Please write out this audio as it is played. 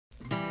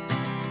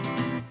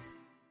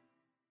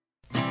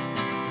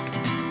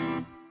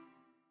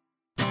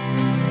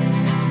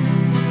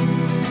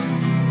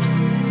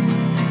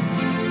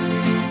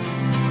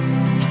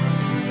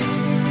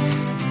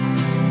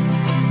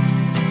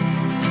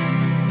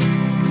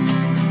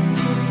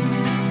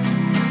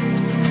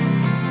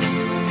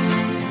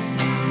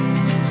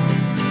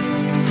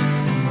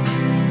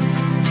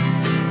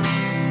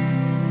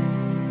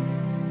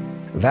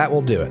that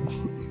will do it.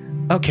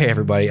 Okay,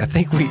 everybody. I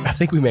think we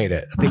made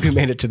it. I think we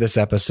made it to this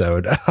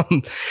episode.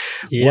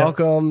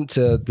 Welcome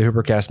to the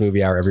HooperCast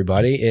Movie Hour,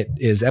 everybody. It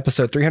is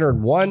episode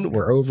 301.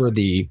 We're over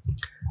the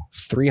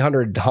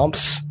 300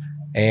 humps,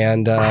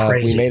 and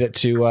we made it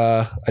to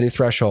a new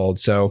threshold.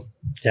 So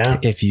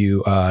if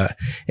you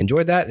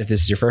enjoyed that, if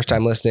this is your first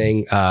time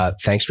listening,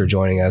 thanks for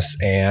joining us.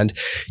 And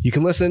you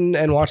can listen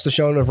and watch the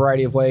show in a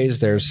variety of ways.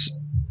 There's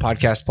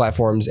podcast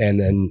platforms and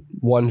then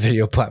one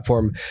video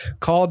platform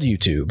called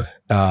YouTube.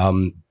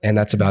 And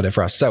that's about it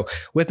for us. So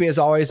with me as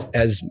always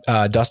as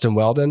Dustin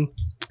Weldon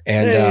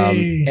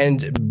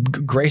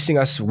and gracing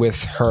us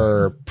with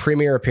her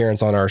premiere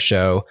appearance on our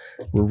show.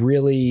 We're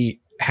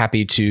really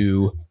happy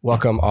to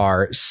welcome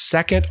our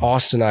second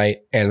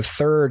Austinite and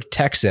third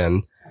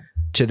Texan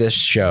to this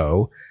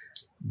show.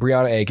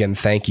 Briana Aiken,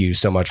 thank you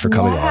so much for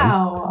coming on.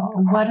 Wow,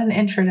 what an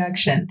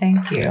introduction.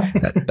 Thank you.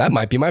 That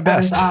might be my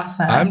best. That was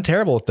awesome. I'm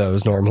terrible at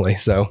those normally,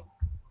 so.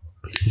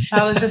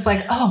 I was just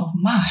like, oh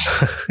my,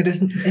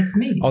 it's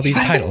me. All these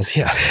titles,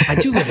 yeah. I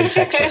do live in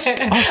Texas.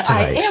 Austinite.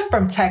 I am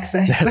from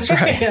Texas. That's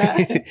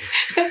right.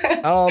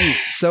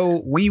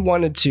 So we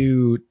wanted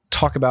to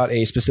talk about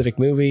a specific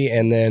movie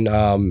and then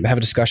have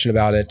a discussion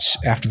about it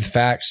after the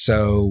fact.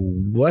 So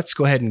let's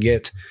go ahead and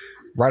get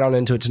right on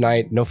into it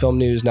tonight. No film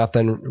news,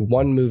 nothing.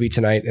 One movie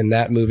tonight, and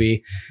that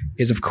movie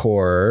is, of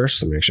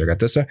course, let me make sure I got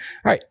this one.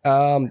 All right.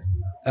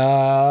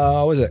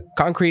 What was it?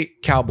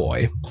 Concrete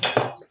Cowboy.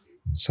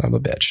 Son of a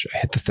bitch. I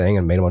hit the thing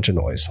and made a bunch of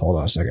noise. Hold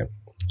on a second.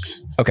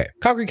 Okay.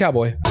 Concrete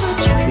Cowboy.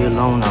 Should be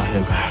alone out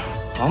here, man.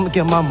 I'm gonna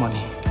get my money,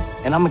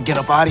 and I'm gonna get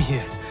up out of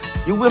here.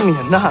 You with me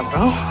or not,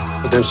 bro?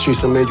 But them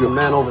streets done made you a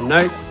man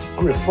overnight.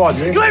 I'm your father,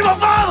 man. You ain't my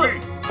father!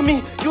 I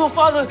mean, you a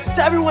father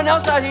to everyone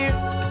else out here.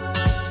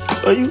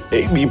 Oh, you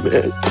hate me,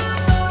 man.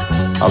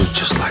 I was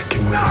just like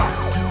you now.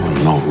 I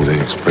don't know who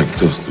they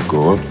expect us to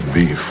go up and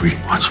be free,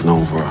 watching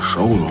over our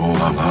shoulder all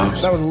our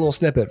lives. That was a little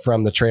snippet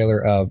from the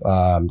trailer of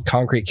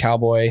Concrete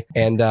Cowboy,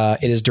 and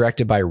it is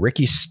directed by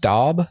Ricky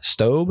Staub.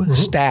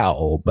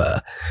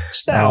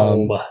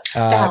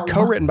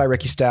 Co-written by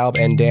Ricky Staub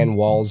and Dan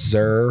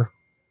Walzer.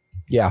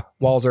 Yeah,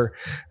 Walzer.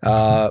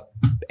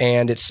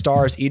 And it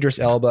stars Idris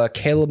Elba,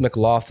 Caleb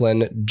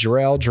McLaughlin,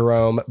 Jarrell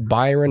Jerome,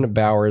 Byron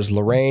Bowers,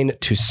 Lorraine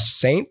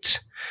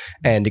Toussaint,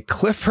 and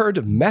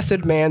Clifford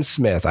Method Man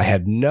Smith. I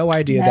had no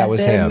idea that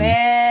was him.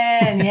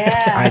 Man,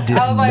 yeah. I did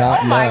was like,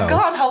 not oh my know.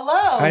 God,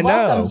 hello. I know.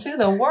 Welcome to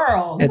the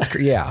world. It's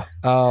yeah.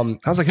 I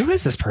was like, who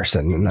is this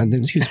person? And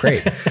he was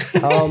great.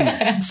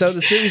 So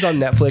this movie's on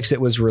Netflix. It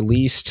was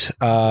released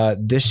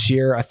this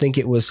year. I think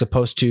it was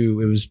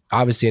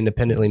obviously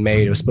independently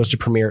made. It was supposed to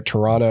premiere at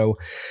Toronto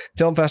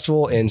Film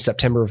Festival in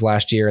September of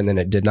last year, and then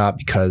it did not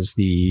because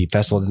the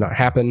festival did not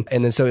happen.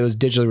 And then so it was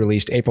digitally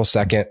released April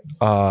 2nd,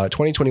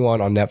 2021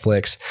 on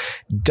Netflix.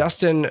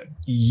 Dustin,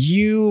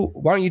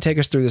 why don't you take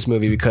us through this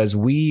movie, because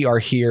we are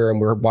here and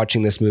we're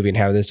watching this movie and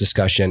having this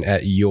discussion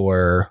at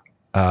your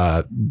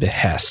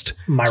behest.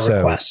 My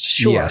request.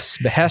 Sure. Yes.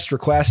 Behest,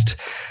 request,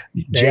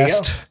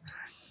 dressed.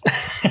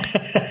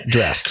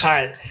 All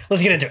right,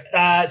 let's get into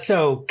it.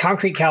 So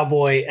Concrete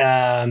Cowboy,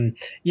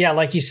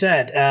 like you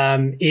said,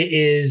 it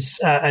is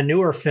a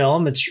newer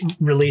film. It's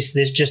released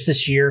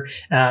this year.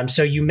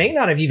 So you may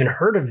not have even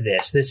heard of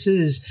this. This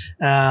is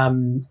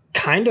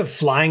kind of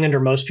flying under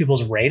most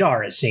people's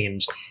radar, it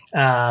seems.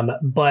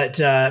 But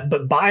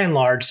by and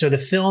large, so the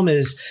film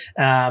is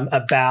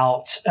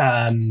about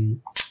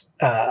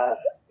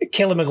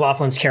Caleb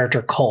McLaughlin's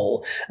character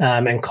Cole,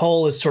 and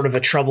Cole is sort of a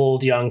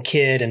troubled young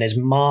kid, and his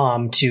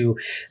mom, to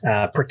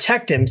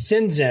protect him,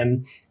 sends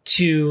him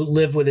to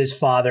live with his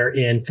father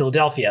in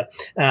Philadelphia.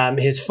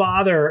 His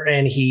father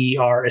and he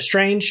are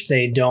estranged.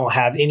 They don't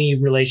have any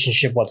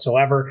relationship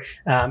whatsoever.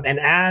 And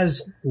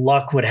as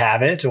luck would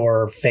have it,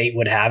 or fate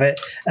would have it,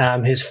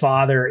 his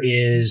father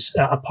is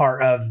a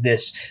part of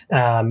this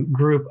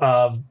group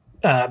of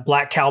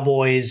black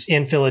cowboys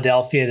in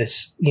Philadelphia,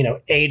 this,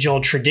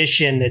 age-old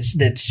tradition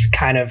that's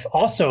kind of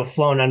also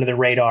flown under the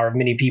radar of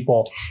many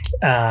people.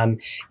 And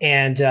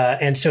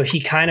so he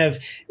kind of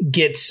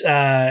gets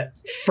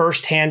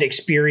firsthand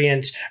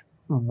experience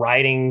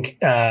riding,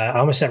 I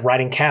almost said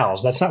riding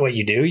cows. That's not what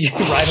you do. You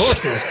ride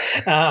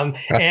horses.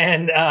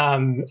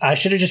 I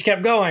should have just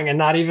kept going and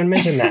not even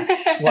mentioned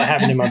that. What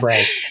happened in my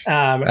brain?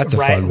 That's a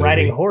fun movie.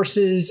 Riding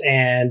horses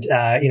and,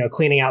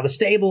 cleaning out the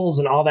stables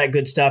and all that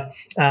good stuff.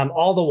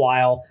 All the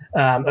while,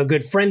 a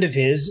good friend of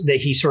his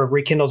that he sort of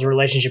rekindles a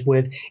relationship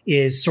with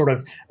is sort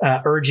of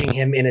urging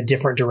him in a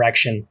different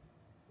direction,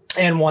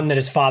 and one that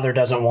his father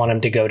doesn't want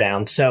him to go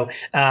down. So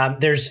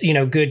there's,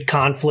 good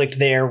conflict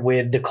there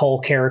with the Cole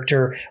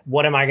character.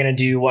 What am I going to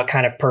do? What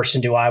kind of person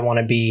do I want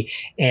to be?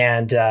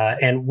 And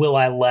will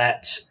I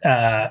let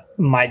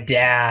my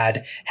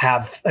dad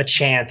have a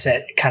chance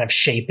at kind of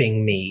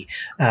shaping me,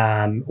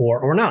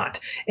 or not?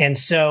 And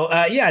so,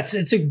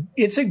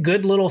 it's a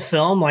good little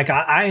film. Like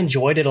I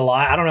enjoyed it a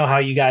lot. I don't know how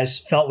you guys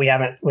felt. We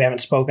haven't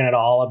spoken at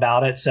all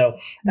about it. So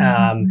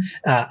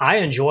I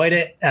enjoyed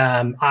it.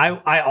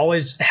 I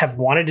always have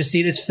wanted to to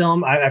see this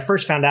film. I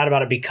first found out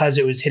about it because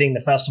it was hitting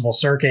the festival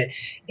circuit,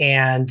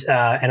 and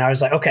I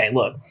was like, okay,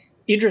 look,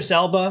 Idris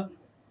Elba,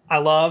 I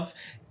love.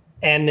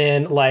 And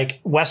then like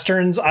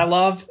Westerns, I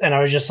love. And I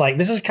was just like,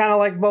 this is kind of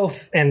like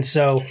both. And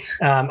so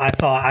I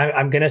thought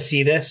I'm going to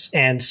see this.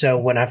 And so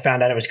when I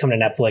found out it was coming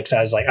to Netflix,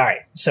 I was like, all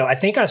right. So I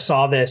think I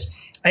saw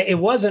this. It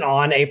wasn't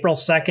on April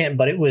 2nd,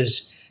 but it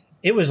was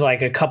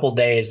like a couple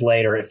days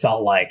later. It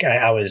felt like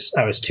I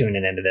was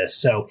tuning into this.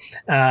 So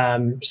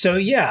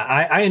yeah,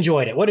 I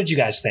enjoyed it. What did you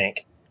guys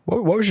think?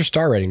 What was your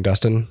star rating,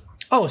 Dustin?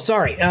 Oh,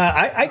 sorry.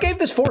 I gave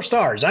this 4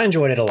 stars. I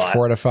enjoyed it a lot.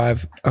 4 out of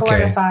 5. Okay. 4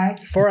 out of 5.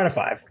 4 out of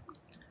 5.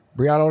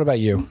 Briana, what about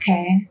you?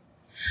 Okay.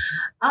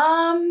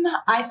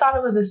 I thought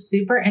it was a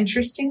super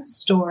interesting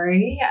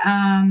story.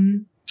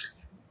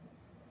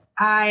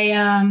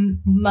 I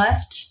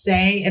must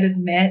say and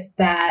admit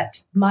that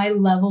my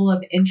level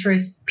of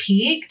interest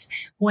peaked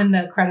when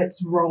the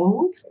credits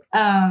rolled,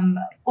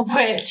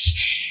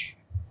 which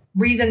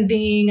reason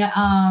being,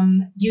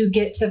 you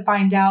get to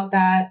find out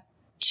that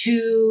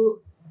 2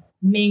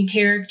 main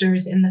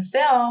characters in the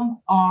film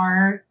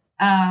are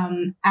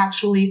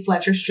actually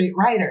Fletcher Street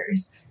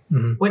writers.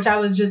 Mm-hmm. Which I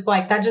was just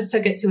like, that just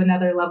took it to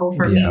another level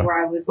for me, where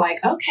I was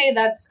like, okay,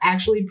 that's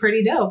actually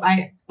pretty dope.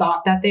 I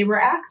thought that they were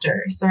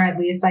actors, or at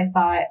least I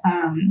thought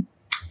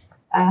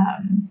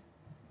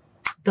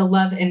the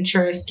love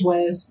interest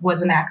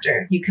was an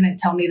actor. You couldn't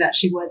tell me that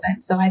she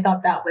wasn't. So I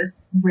thought that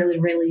was really,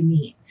 really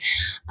neat.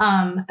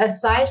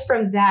 Aside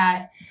from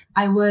that,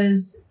 I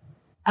was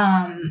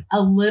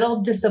a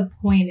little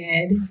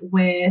disappointed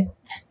with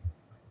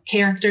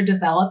character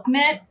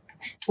development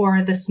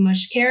for the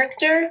Smush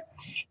character.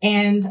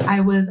 And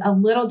I was a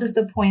little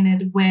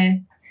disappointed with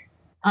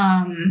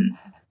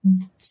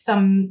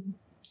some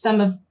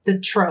of the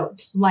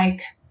tropes,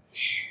 like,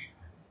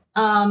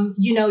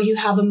 you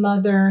have a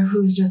mother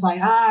who's just like,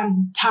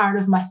 I'm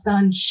tired of my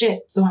son's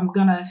shit, so I'm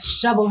gonna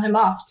shovel him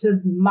off to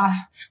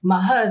my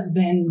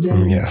husband,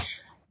 and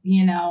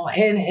my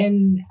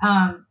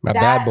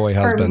bad boy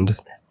husband.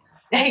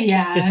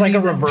 Yeah, it's like a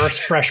reverse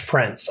Fresh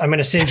Prince. I'm going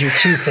to send you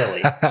to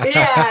Philly.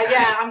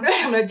 yeah. I'm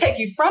going to take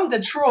you from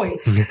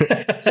Detroit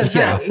to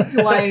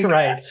Philly. Like,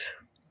 right.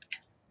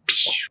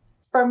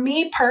 For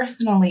me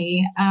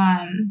personally,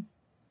 I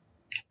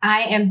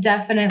am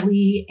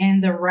definitely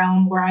in the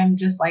realm where I'm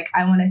just like,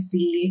 I want to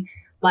see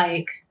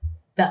like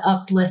the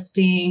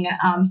uplifting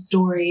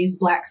stories,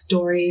 Black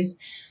stories.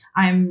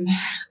 I'm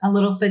a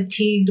little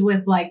fatigued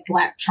with like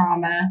Black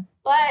trauma,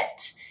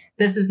 but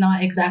this is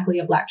not exactly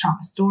a Black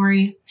trauma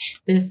story.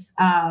 This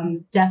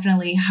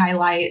definitely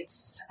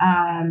highlights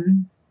a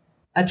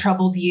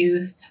troubled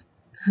youth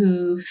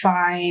who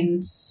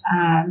finds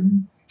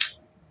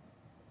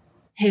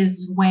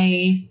his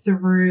way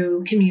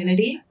through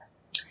community.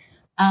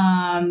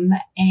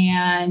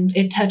 And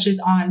it touches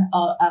on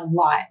a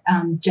lot.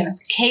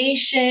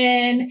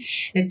 Gentrification.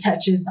 It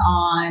touches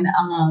on,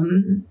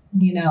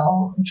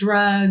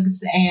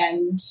 drugs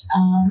and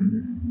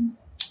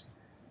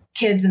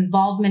kids'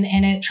 involvement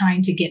in it,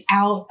 trying to get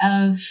out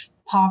of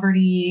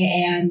poverty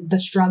and the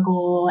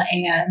struggle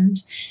and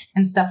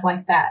stuff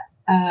like that.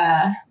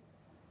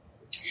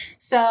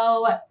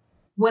 So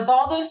with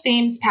all those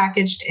themes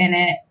packaged in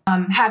it,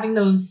 having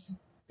those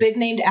big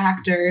named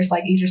actors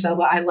like Idris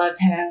Elba, I love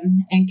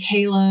him, and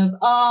Caleb,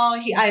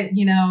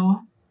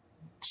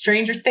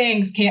 Stranger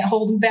Things can't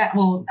hold him back.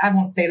 Well, I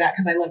won't say that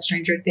because I love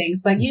Stranger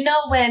Things, but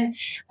when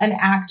an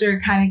actor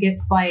kind of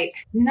gets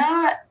like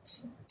not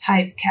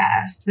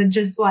typecast, but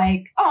just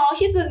like, oh,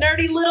 he's a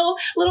nerdy little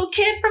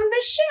kid from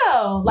the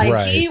show. Like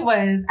right. He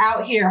was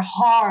out here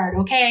hard.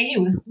 Okay. He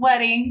was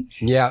sweating.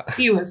 Yeah.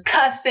 He was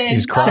cussing. He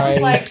was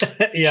crying. I was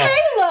like, yeah.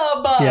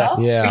 Caleb.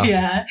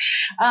 Yeah.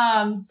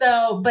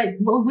 But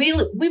we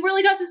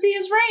really got to see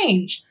his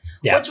range,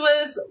 which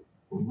was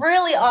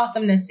really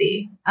awesome to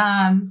see.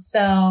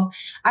 So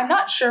I'm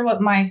not sure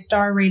what my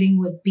star rating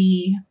would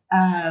be.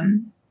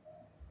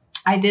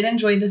 I did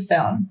enjoy the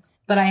film,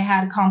 but I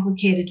had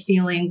complicated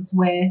feelings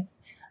with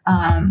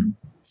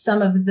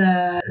some of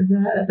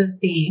the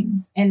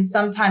themes, and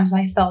sometimes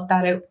I felt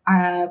that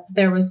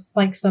there was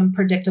like some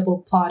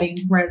predictable plotting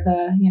where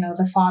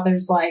the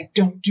father's like,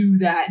 "Don't do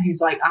that," and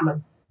he's like, "I'm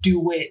gonna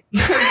do it."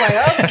 He's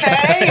like,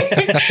 "Okay,"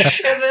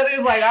 and then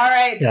he's like, "All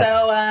right,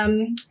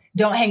 so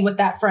don't hang with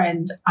that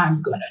friend.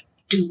 I'm gonna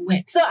do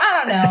it." So I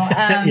don't know.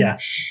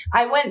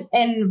 I went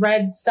and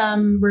read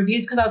some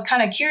reviews because I was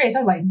kind of curious. I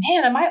was like,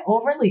 man, am I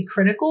overly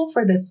critical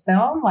for this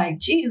film? Like,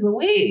 geez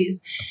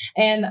Louise.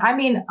 And I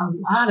mean, a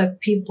lot of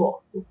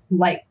people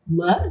like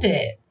loved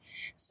it.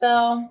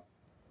 So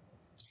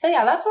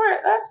yeah, that's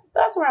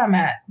where I'm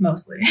at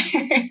mostly.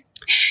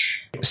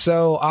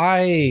 So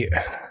I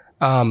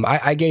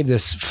gave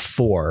this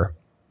 4.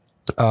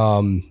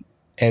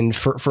 And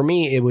for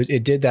me,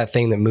 it did that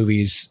thing that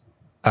movies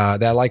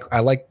that I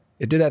like.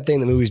 It did that thing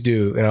that movies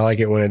do, and I like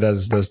it when it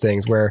does those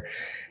things where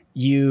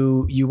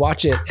you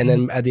watch it and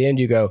then at the end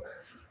you go,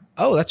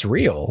 "Oh, that's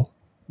real."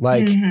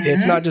 Like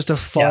it's not just a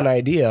fun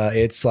idea.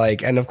 It's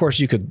like, and of course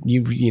you could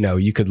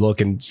look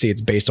and see it's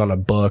based on a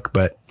book,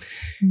 but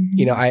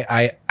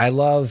I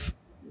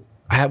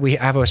we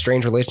have a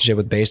strange relationship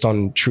with based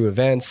on true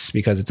events,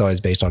 because it's always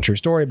based on true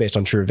story, based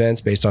on true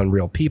events, based on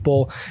real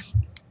people.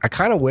 I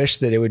kind of wish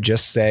that it would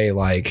just say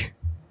like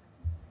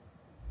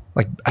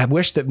I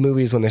wish that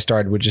movies when they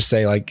started would just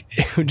say like,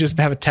 it would just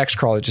have a text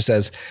crawl that just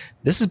says,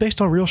 this is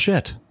based on real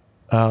shit.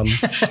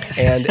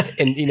 And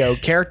you know,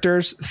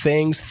 characters,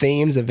 things,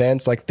 themes,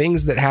 events, like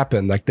things that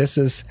happen. Like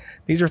these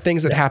are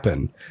things that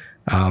happen.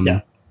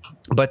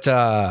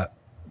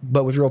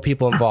 But with real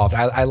people involved.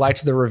 I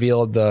liked the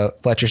reveal of the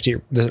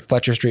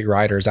Fletcher Street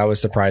Riders. I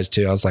was surprised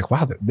too. I was like,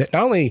 wow, not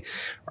only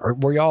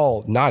were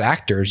y'all not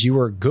actors, you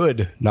were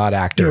good not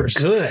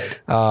actors. You were good.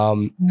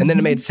 And then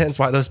it made sense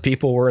why those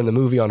people were in the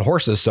movie on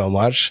horses so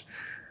much.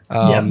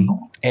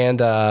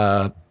 And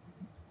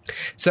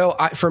so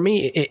for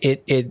me,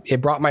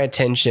 it brought my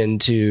attention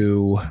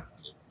to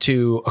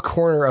a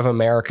corner of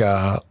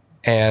America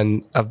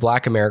and of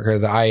Black America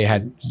that I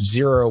had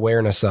zero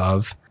awareness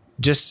of.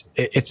 Just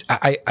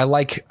I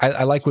like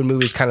when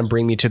movies kind of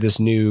bring me to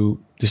this new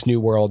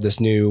world, this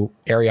new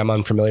area I'm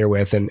unfamiliar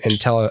with, and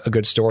tell a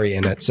good story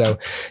in it. So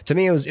to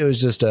me, it was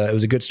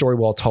a good story,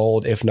 well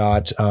told, if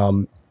not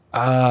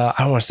I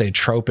don't want to say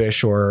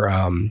tropish or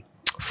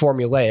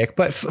formulaic,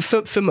 but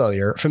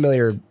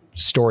familiar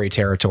story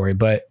territory,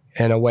 but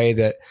in a way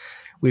that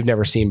we've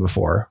never seen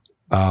before.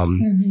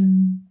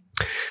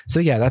 So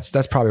yeah,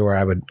 that's probably where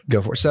I would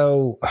go for.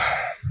 So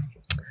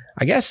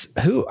I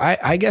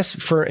guess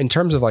for in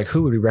terms of like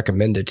who would we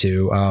recommend it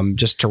to,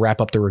 just to wrap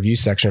up the review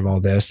section of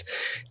all this,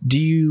 do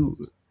you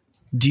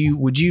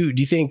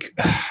think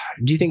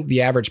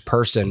the average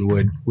person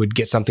would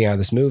get something out of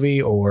this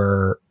movie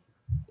or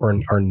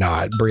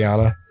not,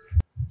 Briana?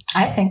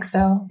 I think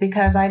so,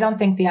 because I don't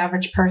think the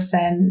average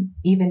person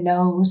even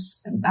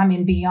knows, I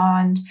mean,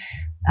 beyond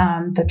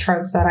the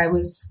tropes that I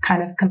was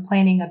kind of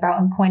complaining about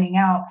and pointing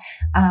out.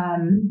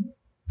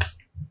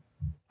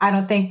 I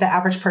don't think the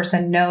average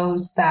person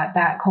knows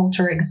that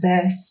culture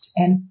exists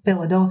in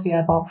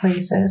Philadelphia, of all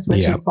places,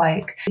 which is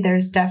like,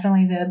 there's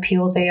definitely the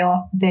appeal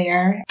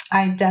there.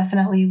 I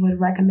definitely would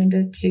recommend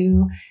it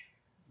to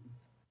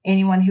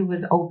anyone who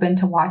was open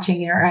to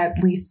watching it, or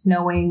at least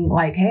knowing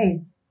like,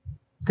 hey,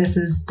 this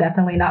is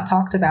definitely not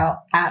talked about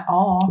at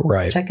all.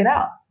 Right. Check it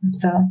out.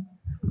 So.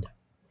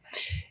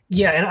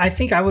 Yeah, and I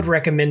think I would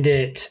recommend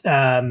it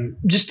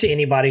just to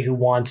anybody who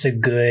wants a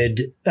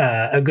good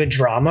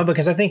drama,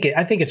 because I think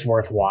it's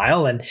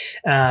worthwhile, and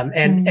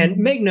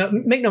make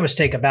no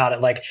mistake about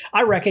it. Like,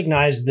 I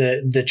recognize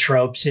the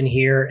tropes in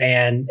here,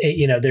 and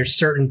you know, there's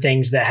certain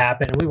things that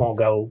happen, and we won't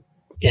go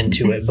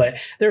into it, but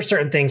there are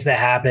certain things that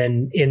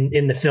happen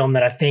in the film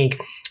that I think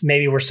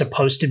maybe were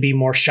supposed to be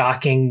more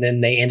shocking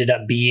than they ended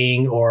up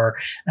being, or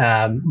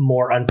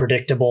more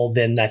unpredictable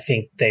than I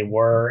think they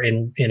were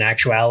in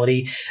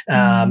actuality.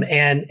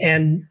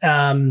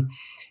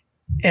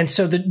 And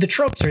so the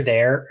tropes are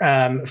there.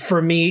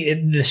 For me,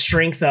 the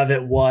strength of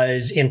it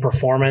was in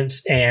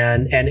performance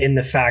and in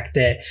the fact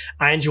that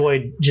I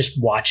enjoyed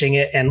just watching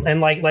it.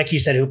 And like you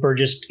said, Hooper,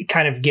 just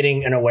kind of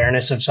getting an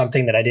awareness of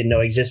something that I didn't know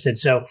existed.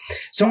 So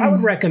I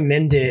would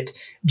recommend it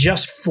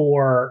just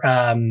for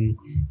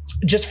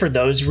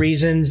those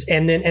reasons.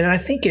 And I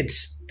think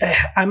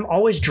I'm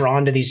always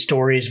drawn to these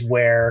stories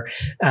where,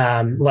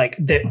 I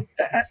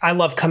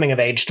love coming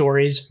of age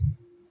stories.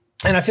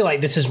 And I feel like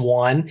this is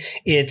one.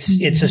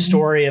 It's a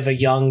story of a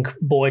young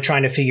boy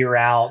trying to figure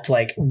out,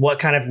 like, what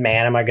kind of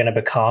man am I going to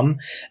become?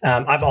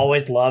 I've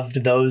always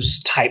loved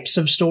those types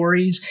of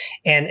stories.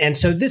 And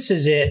so this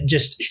is it,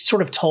 just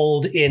sort of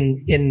told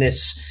in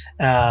this,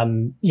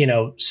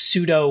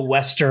 pseudo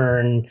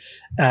Western,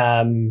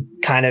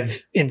 kind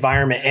of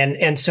environment.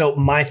 And so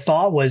my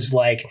thought was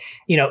like,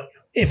 you know,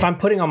 if I'm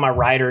putting on my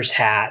writer's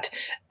hat,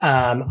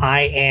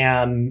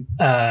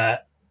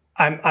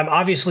 I'm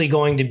obviously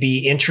going to be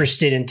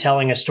interested in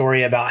telling a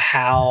story about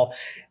how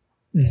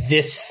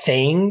this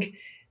thing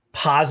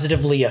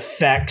positively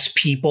affects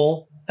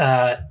people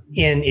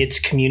in its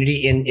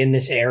community in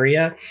this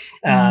area.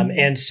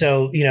 And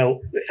so, you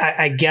know,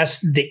 I guess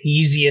the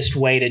easiest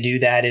way to do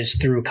that is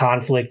through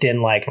conflict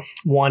in like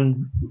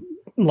one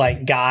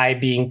like guy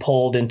being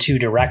pulled in two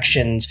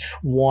directions.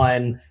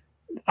 One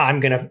I'm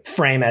going to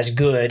frame as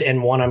good,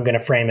 and one I'm going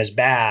to frame as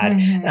bad.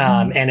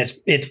 And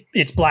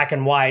it's black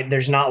and white.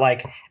 There's not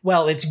like,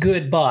 well, it's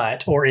good,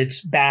 but, or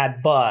it's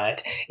bad,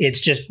 but. It's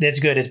just, it's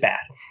good, it's bad.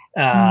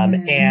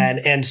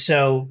 And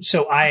so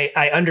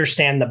I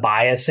understand the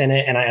bias in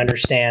it, and I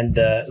understand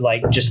the,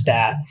 like, just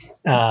that,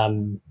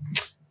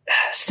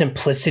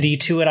 simplicity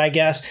to it, I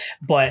guess.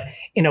 But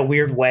in a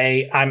weird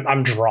way,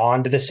 I'm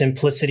drawn to the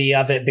simplicity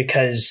of it,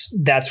 because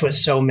that's what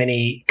so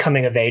many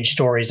coming of age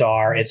stories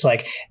are. It's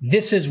like,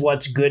 this is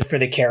what's good for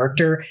the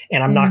character,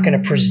 and I'm not going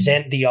to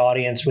present the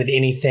audience with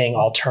anything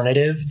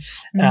alternative.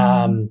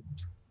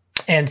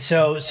 And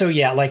so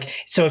yeah,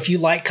 so if you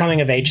like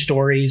coming of age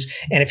stories,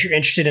 and if you're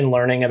interested in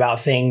learning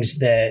about things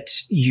that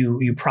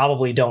you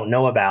probably don't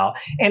know about,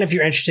 and if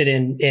you're interested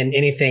in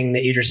anything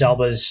that Idris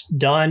Elba's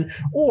done,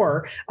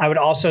 or I would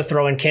also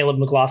throw in Caleb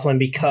McLaughlin,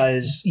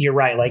 because you're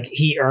right, like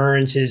he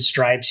earns his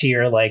stripes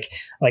here. Like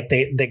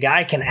the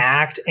guy can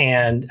act,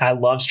 and I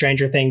love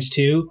Stranger Things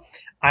too.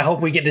 I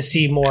hope we get to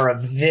see more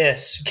of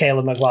this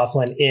Caleb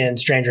McLaughlin in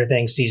Stranger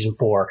Things season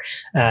 4,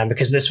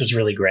 because this was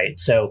really great.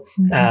 So,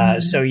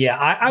 yeah,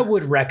 I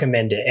would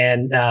recommend it.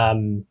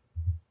 And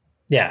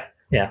yeah,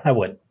 I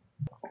would.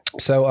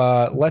 So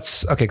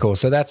okay, cool.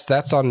 So that's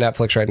on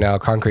Netflix right now,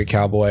 Concrete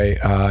Cowboy,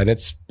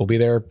 and will be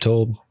there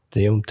till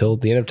the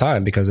end of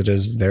time, because it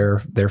is their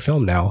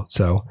film now.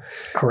 So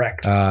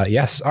correct.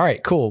 Yes. All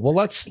right, cool. Well,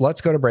 let's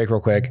go to break real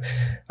quick.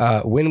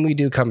 When we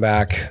do come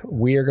back,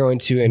 we are going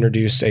to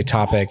introduce a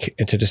topic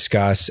to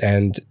discuss.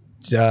 And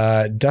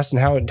Dustin,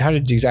 how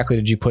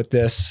did you put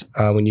this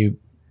when you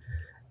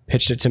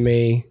pitched it to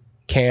me?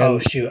 Oh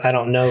shoot, I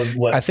don't know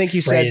what I think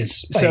you said.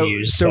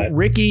 So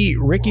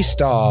Ricky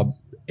Staub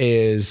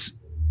is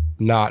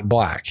not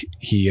black;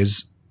 he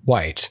is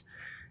white,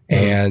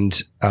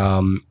 and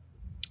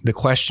the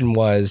question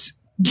was,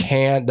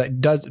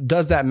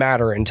 does that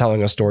matter in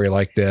telling a story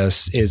like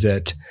this? Is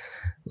it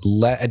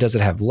does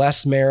it have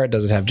less merit?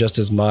 Does it have just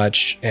as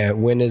much?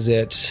 And when is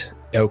it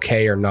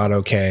okay or not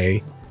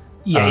okay?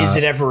 Yeah, is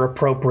it ever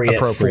appropriate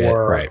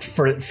right.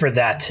 for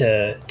that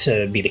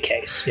to be the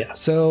case? Yeah.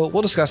 So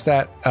we'll discuss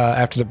that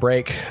after the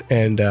break.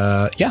 And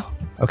yeah,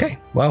 okay.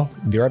 Well,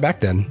 be right back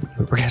then.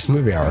 HooperCast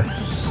Movie Hour.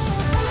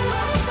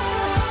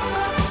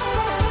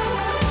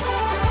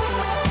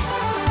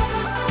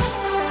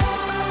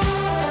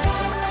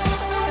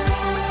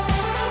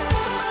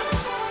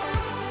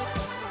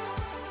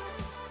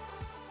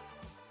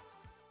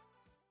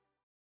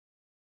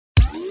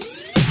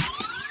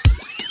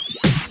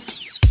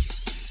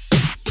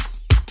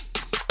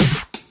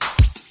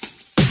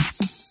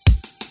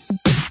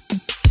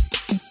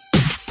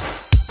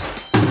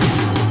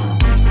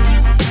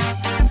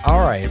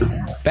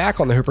 Back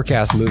on the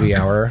HooperCast Movie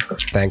Hour.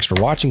 Thanks for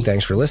watching.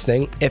 Thanks for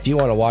listening. If you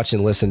want to watch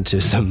and listen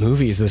to some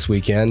movies this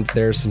weekend,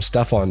 there's some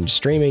stuff on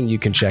streaming you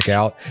can check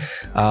out.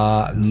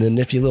 The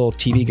nifty little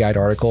TV Guide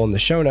article in the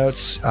show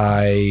notes.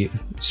 I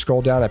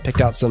scrolled down. I picked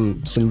out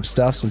some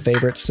stuff, some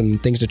favorites, some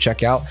things to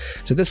check out.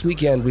 So this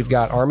weekend, we've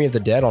got Army of the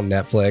Dead on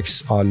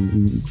Netflix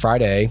on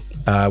Friday,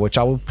 which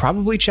I will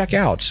probably check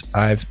out.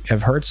 I've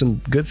heard some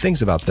good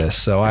things about this,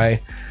 so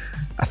I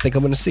think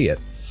I'm going to see it.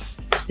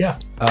 Yeah.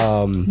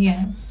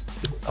 Yeah.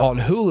 On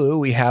Hulu,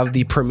 we have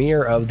the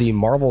premiere of the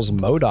Marvel's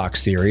MODOK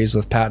series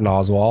with Patton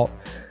Oswalt.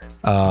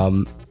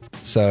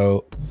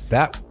 So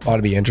that ought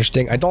to be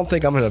interesting. I don't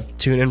think I'm going to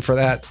tune in for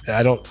that.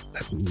 I don't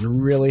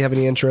really have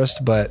any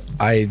interest, but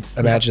I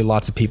imagine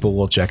lots of people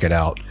will check it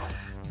out.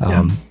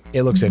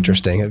 It looks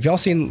interesting. Have y'all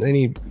seen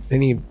any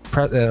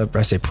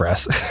press?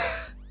 Press.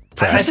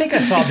 I think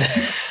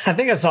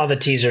I saw the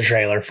teaser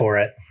trailer for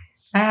it.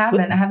 I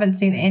haven't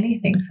seen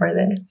anything for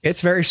this.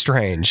 It's very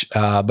strange,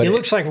 but it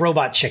looks like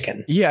Robot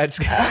Chicken. Yeah, it's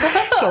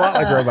a lot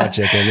like Robot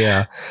Chicken.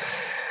 Yeah.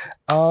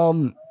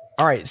 All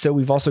right, so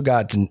we've also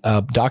got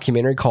a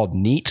documentary called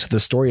Neat: The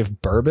Story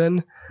of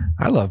Bourbon.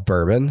 I love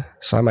bourbon,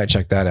 so I might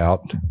check that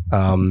out.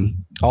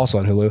 Also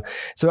on Hulu.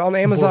 So on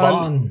Amazon,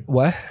 Bourbon.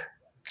 What?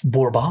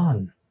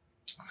 Bourbon.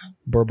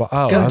 Bourbon.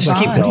 Oh, Go, I was just like,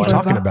 keep what are you going.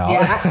 talking about?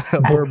 Yeah.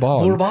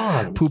 Bourbon.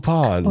 Bourbon.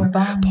 Poupon.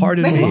 Bourbon.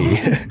 Pardon me.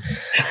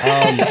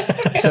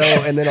 So,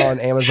 and then on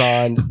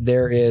Amazon,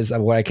 there is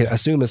what I can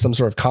assume is some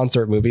sort of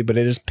concert movie, but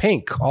it is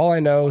Pink. All I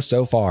know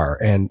so far.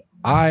 And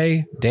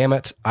damn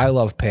it, I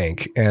love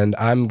Pink, and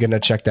I'm gonna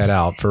check that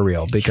out for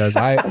real, because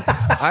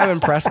I'm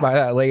impressed by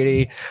that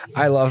lady.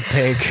 I love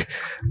Pink,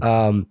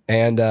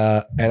 and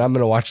I'm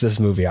gonna watch this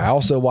movie. I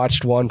also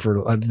watched one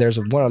there's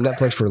one on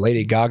Netflix for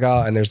Lady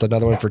Gaga, and there's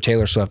another one for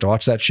Taylor Swift. I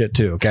watched that shit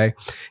too. Okay,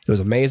 it was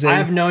amazing.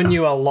 I've known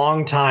you a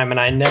long time, and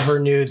I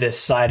never knew this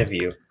side of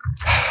you.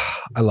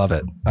 I love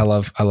it. I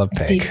love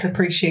Pink. Deep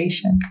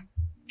appreciation.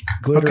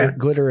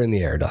 Glitter in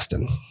the air,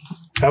 Dustin.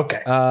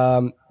 Okay.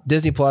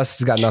 Disney Plus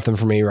has got nothing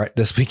for me right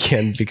this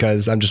weekend,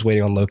 because I'm just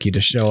waiting on Loki to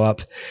show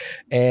up,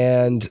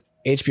 and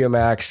HBO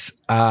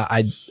Max.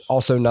 I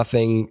also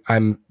nothing.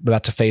 I'm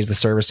about to phase the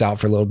service out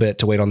for a little bit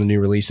to wait on the new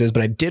releases,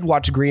 but I did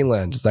watch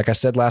Greenland. Like I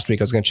said last week,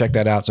 I was going to check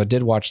that out, so I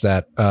did watch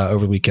that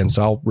over the weekend.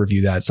 So I'll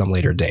review that at some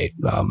later date.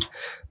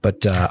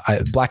 But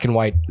Black and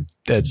White,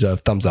 it's a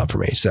thumbs up for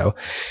me. So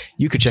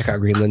you could check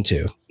out Greenland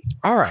too.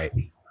 All right.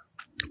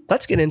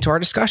 Let's get into our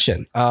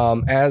discussion.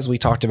 As we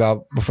talked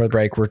about before the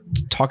break, we're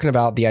talking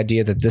about the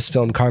idea that this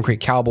film, Concrete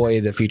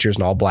Cowboy, that features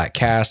an all-black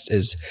cast,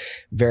 is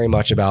very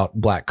much about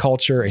black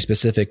culture, a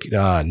specific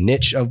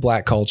niche of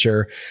black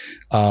culture,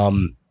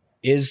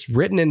 is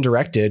written and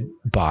directed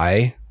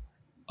by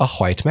a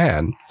white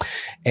man.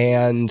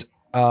 And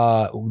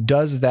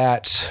does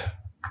that...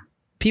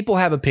 People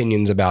have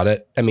opinions about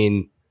it. I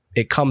mean,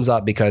 it comes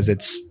up because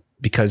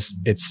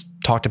it's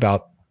talked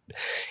about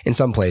in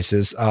some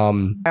places.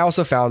 I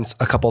also found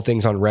a couple of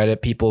things on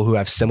Reddit, people who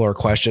have similar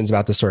questions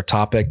about this sort of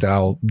topic that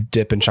I'll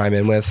dip and chime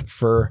in with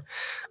for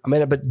a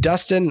minute. But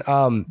Dustin,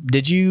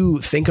 did you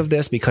think of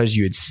this because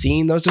you had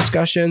seen those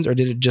discussions, or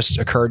did it just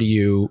occur to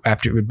you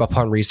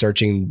upon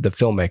researching the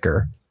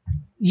filmmaker?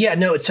 Yeah,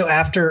 no. So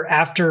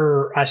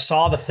after I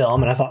saw the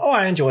film and I thought, oh,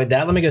 I enjoyed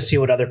that. Let me go see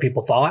what other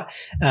people thought.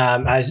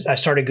 I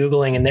started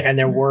Googling, and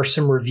there were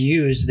some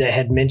reviews that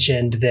had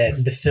mentioned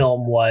that the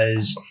film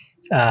was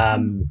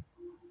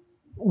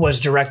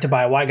directed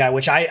by a white guy,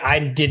 which I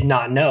did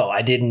not know.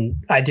 I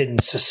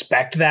didn't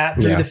suspect that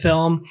through the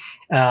film.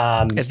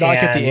 It's not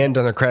like at the end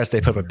on the credits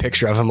they put up a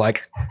picture of him,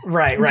 like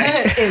right,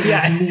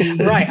 yeah,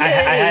 right.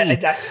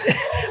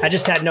 I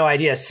just had no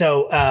idea.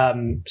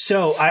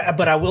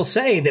 But I will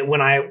say that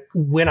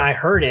when I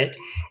heard it,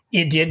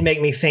 it did make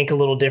me think a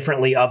little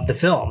differently of the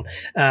film.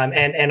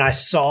 And I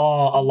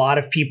saw a lot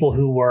of people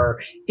who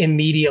were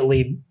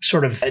immediately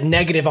sort of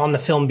negative on the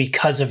film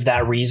because of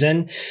that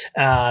reason.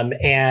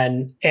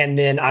 And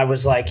then I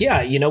was like,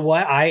 yeah, you know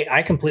what?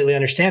 I completely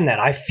understand that.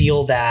 I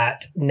feel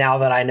that now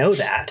that I know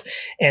that.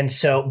 And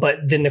so, but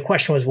then the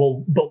question was,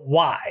 well, but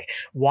why?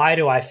 Why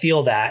do I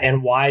feel that?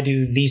 And why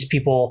do these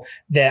people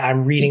that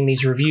I'm reading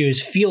these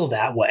reviews feel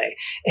that way?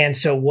 And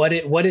so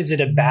what is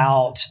it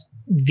about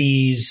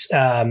these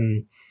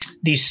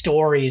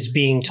stories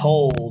being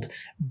told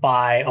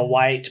by a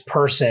white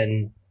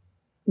person?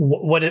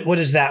 What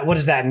does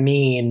that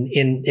mean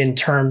in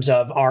terms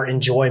of our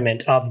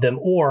enjoyment of them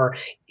or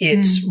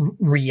its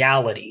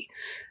reality?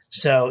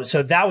 So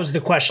that was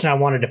the question I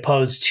wanted to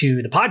pose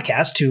to the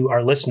podcast, to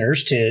our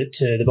listeners, to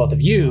the both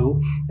of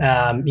you.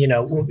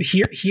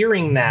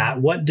 Hearing that,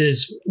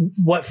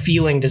 what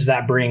feeling does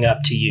that bring up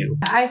to you?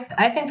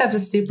 I think that's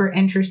a super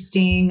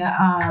interesting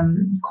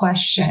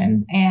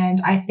question,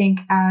 and I think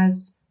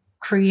as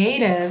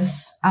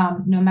creatives,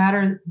 no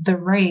matter the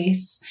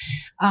race,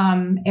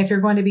 if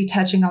you're going to be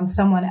touching on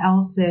someone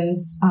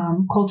else's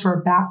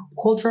cultural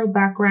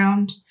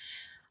background,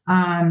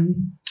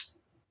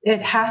 it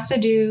has to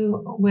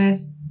do with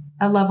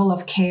a level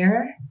of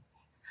care,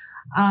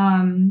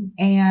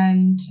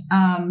 and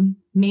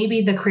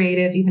maybe the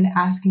creative even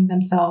asking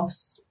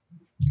themselves,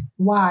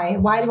 why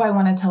do I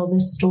want to tell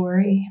this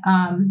story?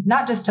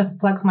 Not just to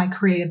flex my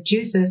creative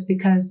juices,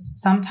 because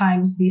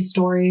sometimes these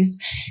stories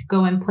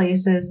go in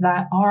places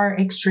that are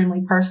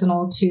extremely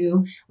personal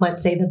to,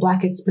 let's say, the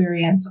Black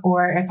experience.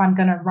 Or if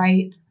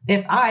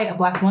I, a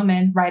Black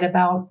woman, write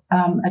about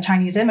a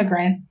Chinese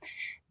immigrant,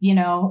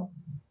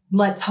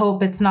 let's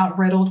hope it's not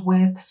riddled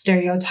with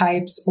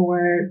stereotypes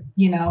or,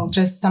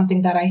 just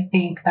something that I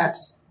think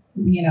that's,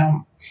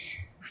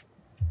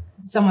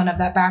 someone of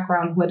that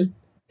background would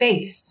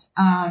face.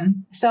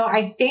 So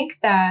I think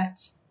that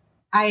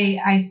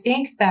I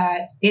think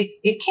that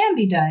it can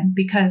be done,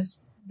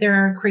 because there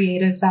are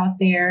creatives out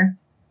there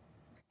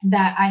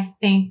that I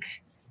think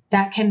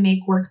that can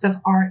make works of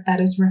art that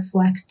is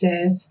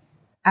reflective,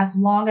 as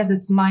long as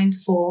it's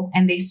mindful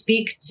and they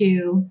speak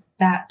to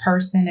that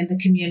person in the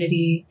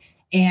community.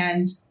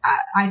 And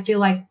I feel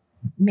like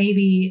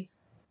maybe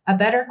a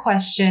better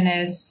question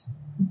is,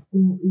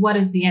 what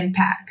is the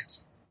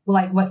impact?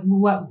 Like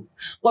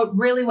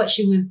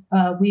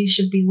we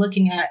should be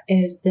looking at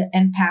is the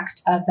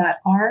impact of that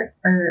art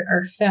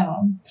or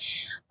film.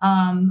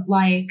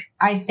 Like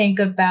I think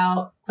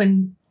about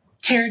when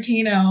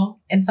Tarantino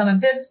in some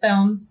of his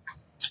films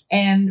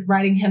and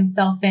writing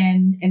himself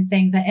in and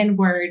saying the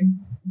N-word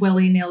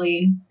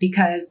willy-nilly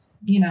because,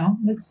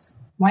 it's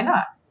why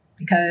not?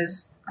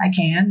 Because I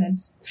can.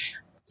 It's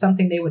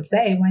something they would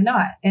say. Why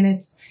not? And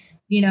it's,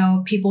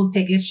 people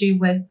take issue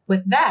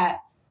with that.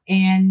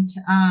 And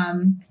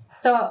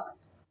so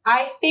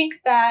I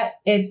think that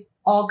it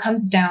all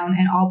comes down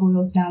and all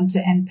boils down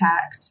to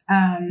impact.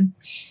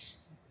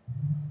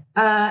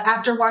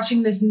 After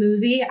watching this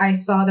movie, I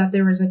saw that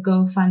there was a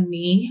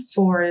GoFundMe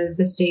for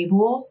the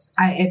stables.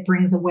 It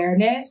brings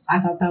awareness. I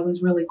thought that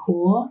was really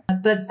cool.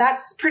 But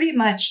that's pretty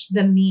much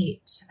the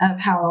meat of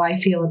how I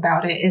feel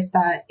about it, is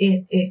that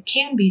it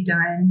can be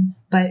done,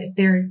 but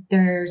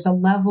there's a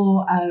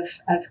level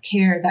of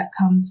care that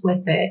comes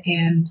with it.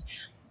 And,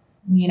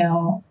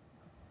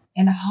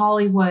 in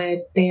Hollywood,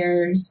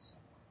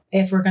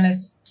 if we're going to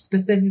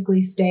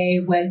specifically stay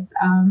with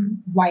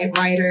white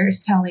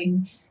writers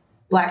telling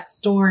Black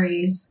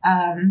stories,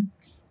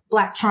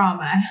 Black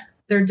trauma,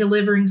 they're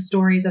delivering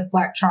stories of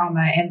Black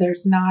trauma. And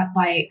there's not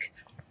like,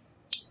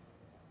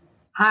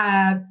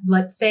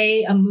 let's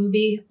say a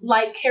movie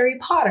like Harry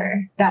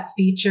Potter that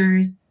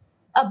features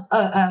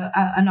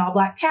an all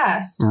Black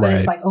cast, but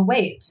it's like, oh,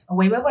 wait,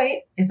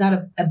 is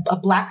that a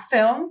Black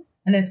film?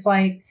 And it's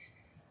like,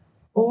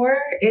 or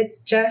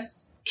it's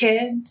just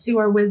kids who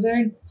are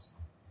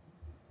wizards.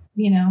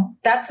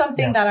 That's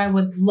something that I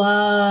would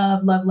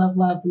love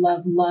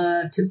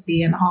to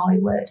see in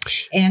Hollywood.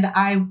 And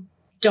I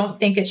don't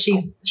think it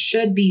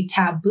should be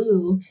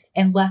taboo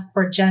and left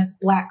for just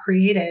Black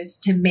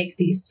creatives to make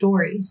these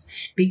stories,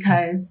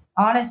 because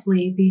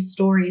honestly, these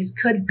stories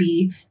could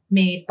be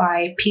made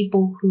by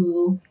people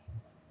who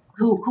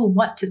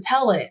want to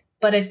tell it,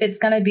 But if it's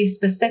going to be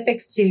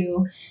specific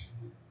to,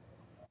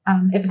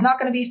 if it's not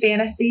going to be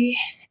fantasy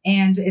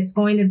and it's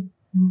going to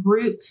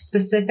root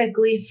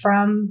specifically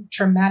from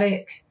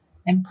traumatic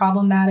and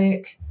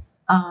problematic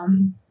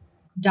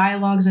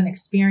dialogues and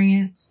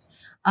experience,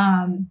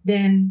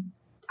 then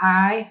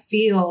I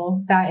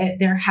feel that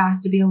there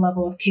has to be a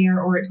level of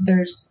care, or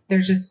there's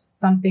just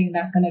something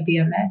that's going to be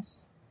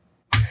amiss.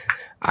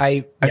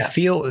 I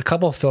feel a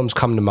couple of films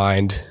come to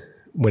mind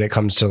when it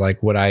comes to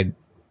like what I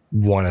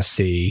want to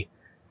see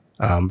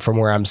from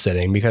where I'm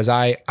sitting, because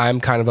I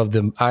am of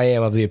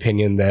the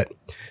opinion that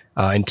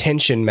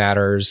intention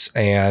matters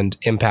and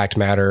impact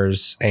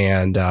matters,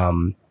 and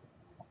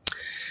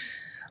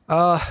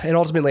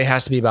ultimately it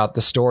has to be about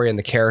the story and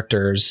the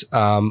characters.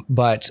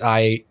 But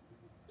I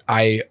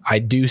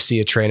do see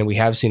a trend, and we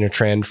have seen a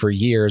trend for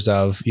years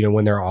of,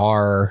 when there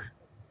are,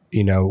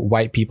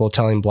 white people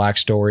telling black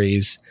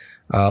stories,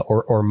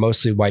 or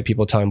mostly white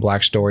people telling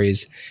black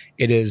stories,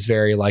 it is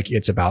very like,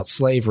 it's about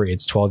slavery.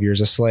 It's 12 Years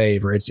a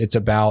Slave, or it's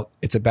about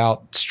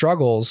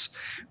struggles,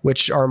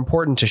 which are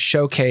important to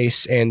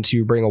showcase and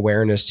to bring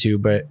awareness to.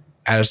 But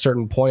at a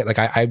certain point, like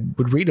I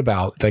would read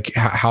about like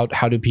how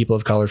do people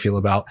of color feel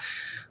about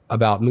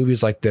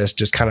movies like this,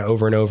 just kind of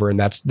over and over. And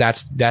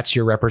that's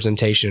your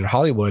representation in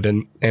Hollywood.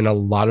 And a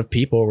lot of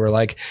people were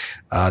like,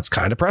 it's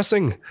kind of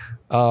depressing.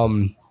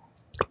 The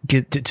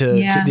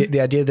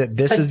idea that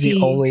this is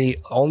the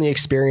only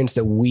experience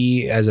that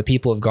we as a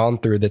people have gone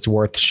through that's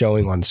worth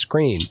showing on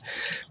screen.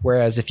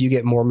 Whereas if you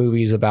get more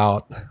movies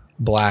about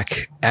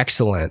black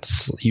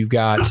excellence, you've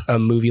got a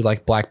movie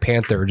like Black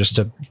Panther, just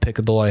to pick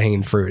the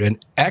low-hanging fruit, an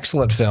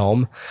excellent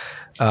film,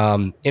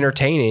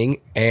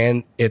 entertaining,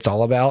 and it's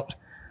all about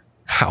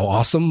how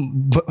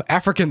awesome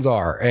Africans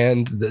are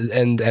and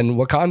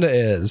Wakanda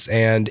is,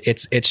 and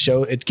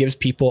it gives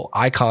people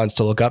icons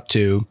to look up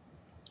to.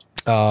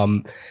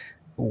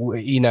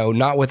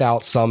 Not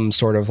without some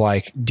sort of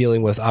like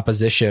dealing with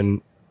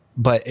opposition,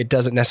 but it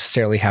doesn't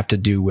necessarily have to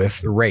do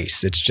with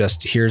race. It's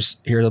just here's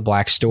a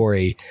black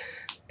story,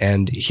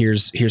 and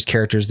here's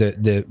characters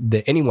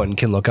that anyone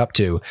can look up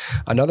to.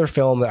 Another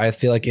film that I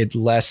feel like I'd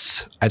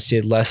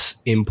say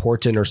less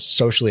important or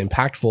socially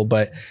impactful,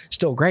 but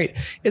still great,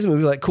 is a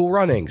movie like Cool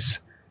Runnings,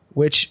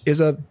 which is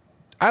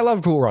I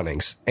love Cool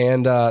Runnings,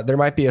 and there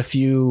might be a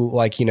few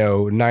like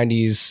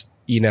 90s.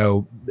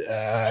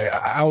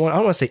 I don't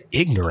want to say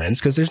ignorance,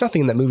 because there's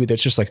nothing in that movie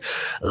that's just like,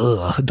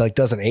 ugh, like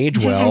doesn't age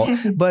well.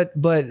 but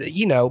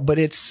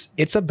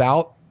it's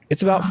about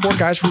four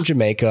guys from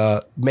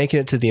Jamaica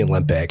making it to the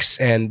Olympics,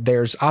 and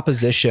there's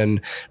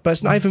opposition, but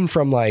it's not even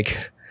from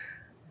like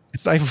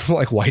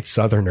white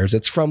Southerners.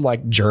 It's from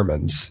like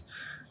Germans,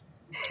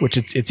 which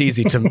it's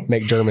easy to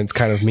make Germans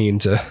kind of mean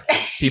to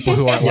people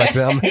who aren't like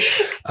them.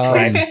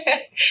 Right.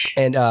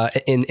 And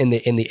in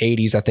the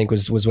 80s, I think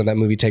was when that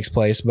movie takes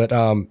place. But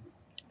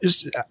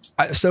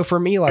so for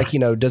me, like,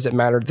 does it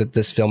matter that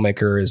this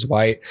filmmaker is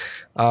white?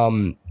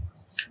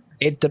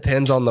 It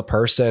depends on the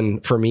person.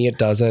 For me, it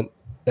doesn't.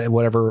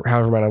 However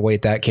amount of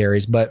weight that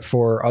carries. But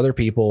for other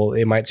people,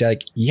 it might say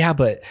like, yeah,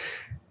 but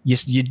you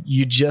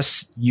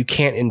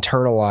can't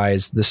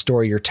internalize the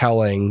story you're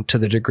telling to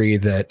the degree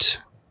that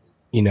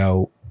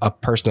a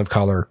person of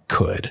color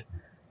could.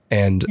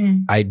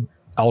 And I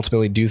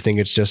ultimately do think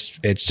it's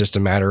just a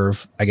matter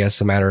of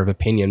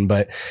opinion,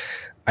 but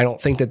I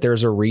don't think that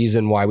there's a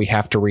reason why we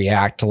have to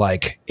react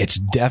like it's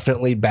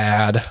definitely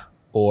bad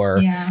or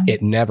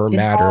it never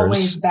matters.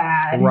 Always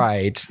bad.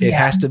 Right. It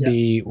has to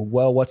be,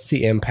 well, what's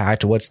the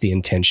impact? What's the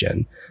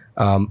intention?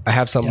 I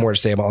have something more to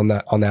say on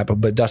that,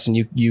 but Dustin,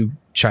 you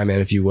chime in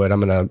if you would. I'm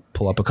going to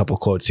pull up a couple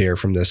quotes here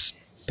from this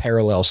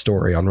parallel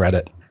story on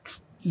Reddit.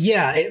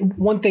 Yeah.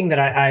 One thing that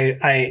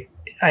I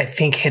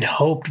think had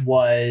hoped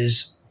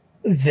was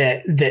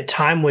that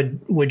time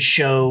would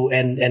show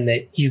and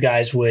that you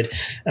guys would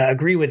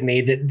agree with me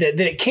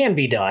that it can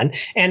be done.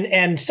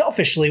 And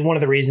selfishly, one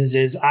of the reasons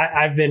is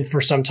I've been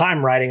for some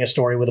time writing a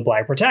story with a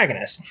black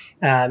protagonist.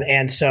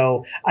 And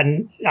so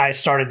I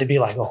started to be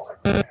like,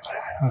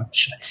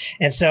 should I?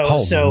 And so,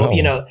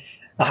 no.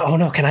 Oh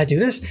no, can I do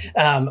this?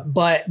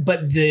 But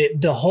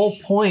the whole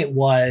point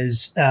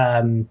was,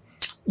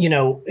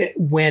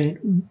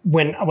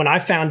 when I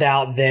found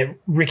out that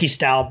Ricky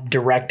Staub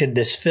directed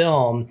this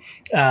film,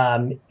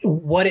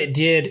 what it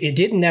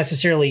didn't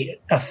necessarily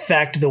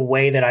affect the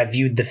way that I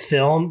viewed the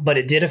film, but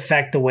it did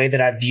affect the way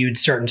that I viewed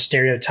certain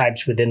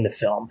stereotypes within the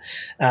film.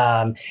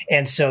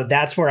 And so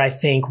that's where I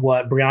think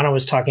what Briana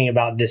was talking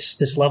about,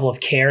 this level of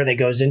care that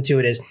goes into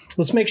it, is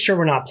let's make sure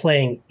we're not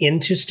playing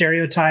into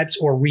stereotypes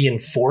or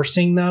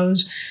reinforcing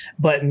those,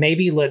 but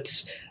maybe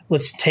let's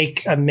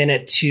take a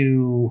minute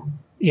to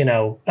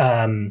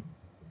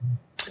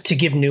to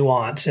give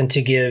nuance and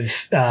to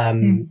give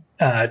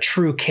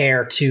true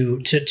care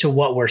to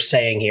what we're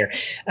saying here.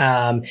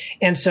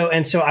 And so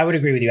I would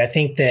agree with you. I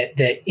think that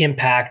the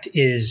impact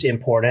is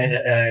important.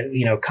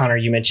 Connor,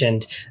 you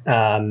mentioned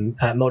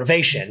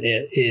motivation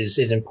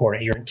is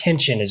important. Your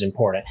intention is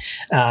important.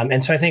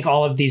 And so I think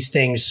all of these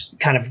things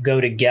kind of go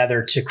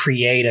together to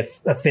create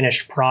a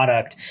finished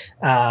product.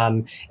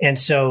 And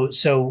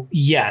so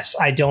yes,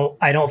 I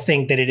don't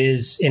think that it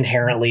is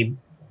inherently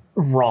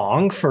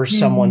wrong for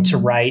someone to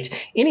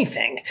write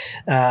anything.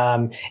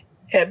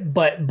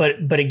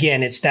 But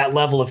again, it's that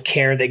level of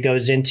care that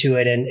goes into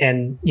it.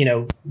 And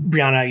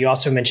Briana, you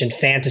also mentioned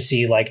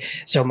fantasy. Like,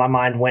 so my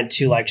mind went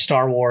to like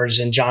Star Wars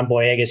and John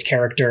Boyega's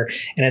character.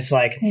 And it's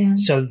like,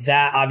 so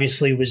that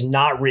obviously was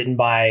not written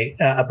by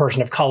a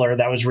person of color.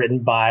 That was written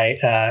by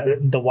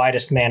the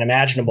whitest man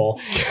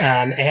imaginable.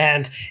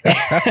 And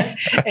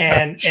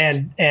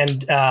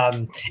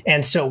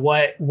so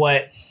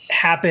what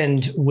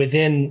happened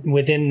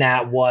within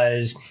that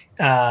was,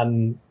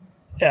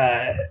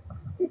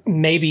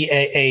 maybe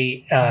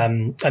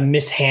a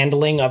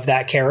mishandling of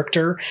that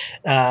character,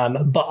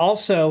 but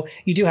also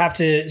you do have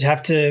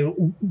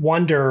to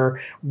wonder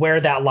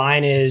where that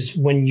line is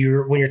when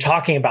you're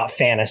talking about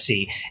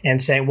fantasy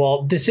and say,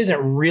 well, this isn't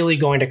really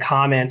going to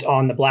comment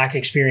on the Black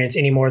experience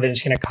any more than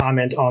it's going to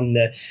comment on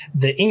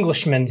the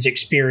Englishman's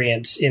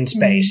experience in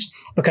space,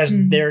 because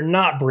they're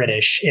not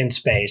British in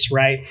space,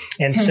 right?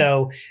 And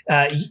so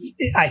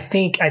I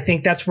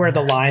think that's where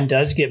the line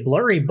does get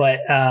blurry, but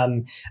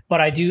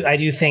I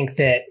do think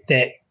that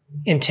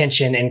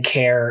intention and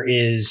care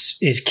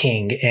is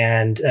king,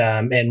 and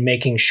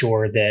making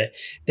sure that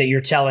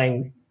you're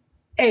telling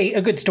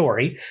a good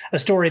story, a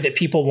story that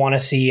people want to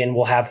see and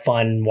will have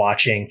fun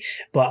watching,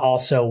 but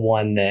also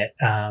one that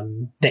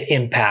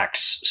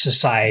impacts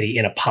society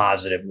in a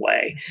positive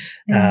way.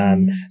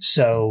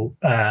 So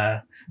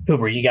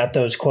Hooper, you got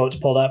those quotes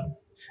pulled up?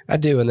 I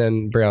do. And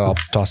then Brianna, I'll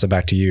toss it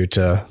back to you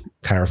to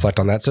kind of reflect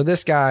on that. So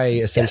this guy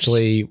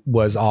essentially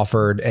was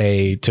offered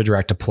to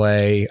direct a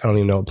play. I don't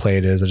even know what play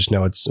it is. I just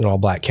know it's an all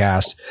Black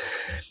cast.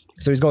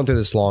 So he's going through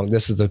this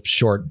this is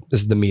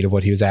the meat of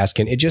what he was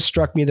asking. It just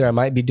struck me that I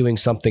might be doing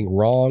something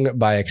wrong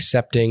by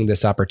accepting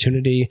this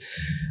opportunity.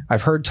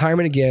 I've heard time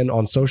and again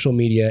on social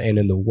media and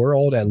in the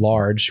world at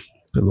large,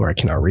 good Lord, I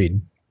cannot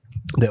read,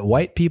 that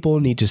white people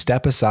need to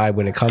step aside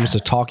when it comes to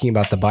talking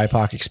about the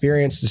BIPOC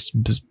experience,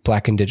 this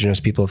Black, Indigenous,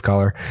 people of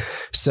color.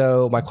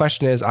 So my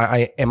question is,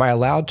 am I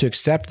allowed to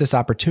accept this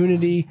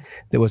opportunity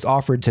that was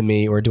offered to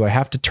me, or do I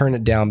have to turn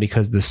it down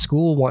because the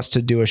school wants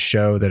to do a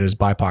show that is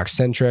BIPOC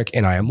centric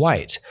and I am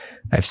white?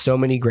 I have so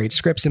many great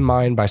scripts in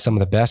mind by some of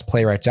the best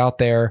playwrights out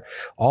there,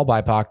 all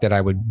BIPOC, that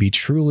I would be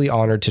truly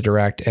honored to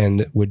direct,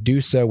 and would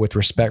do so with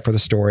respect for the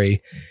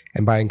story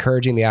and by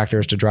encouraging the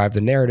actors to drive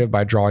the narrative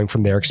by drawing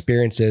from their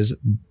experiences.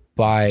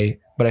 But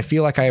I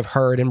feel like I have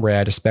heard and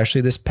read, especially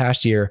this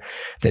past year,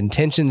 that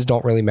intentions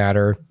don't really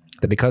matter,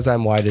 that because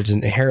I'm white, it's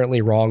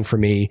inherently wrong for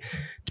me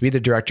to be the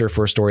director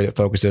for a story that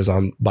focuses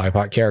on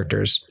BIPOC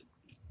characters.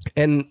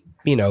 And,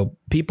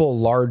 people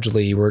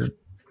largely were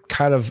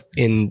kind of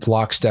in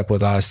lockstep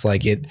with us.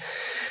 Like,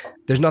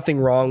 there's nothing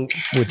wrong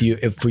with you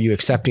for you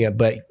accepting it,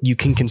 but you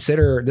can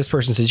consider, this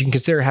person says, you can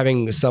consider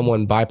having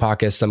someone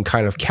BIPOC as some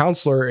kind of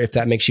counselor if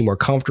that makes you more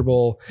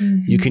comfortable.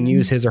 You can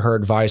use his or her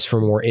advice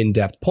for more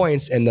in-depth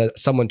points. And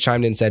someone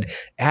chimed in and said,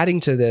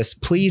 adding to this,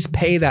 please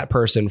pay that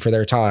person for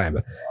their time.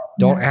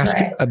 Don't ask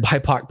a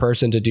BIPOC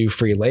person to do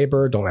free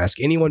labor. Don't ask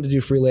anyone to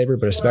do free labor,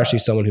 but especially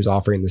someone who's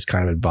offering this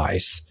kind of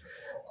advice.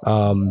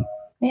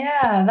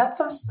 Yeah, that's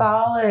some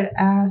solid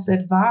ass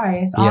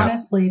advice,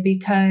 honestly,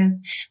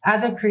 because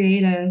as a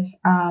creative,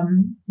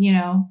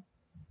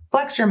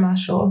 flex your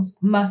muscles.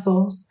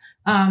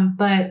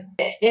 But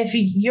if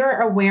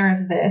you're aware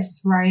of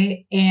this,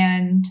 right,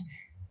 and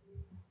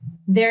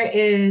there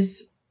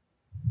is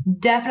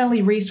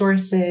definitely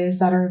resources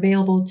that are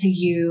available to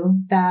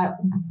you that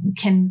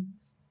can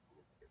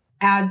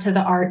add to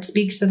the art,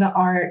 speaks to the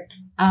art,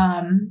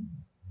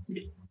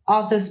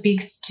 also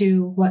speaks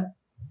to what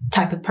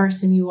type of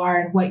person you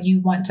are and what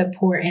you want to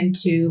pour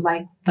into,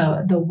 like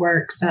the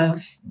works of,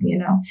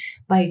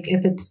 like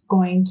if it's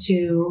going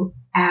to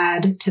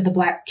add to the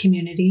Black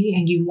community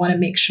and you want to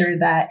make sure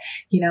that,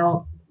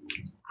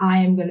 I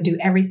am going to do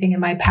everything in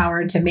my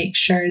power to make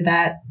sure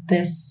that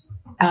this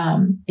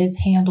is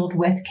handled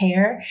with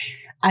care.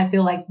 I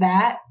feel like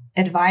that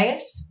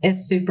advice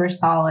is super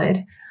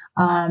solid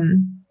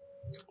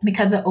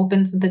because it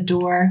opens the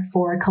door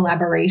for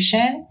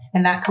collaboration.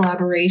 And that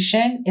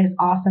collaboration is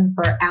awesome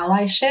for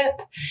allyship.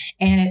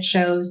 And it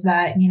shows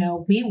that,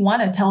 we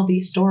want to tell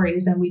these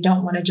stories and we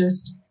don't want to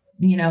just,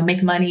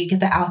 make money,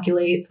 get the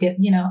accolades, get,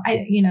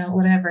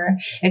 whatever,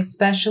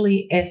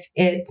 especially if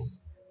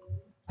it's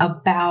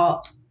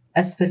about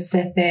a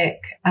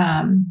specific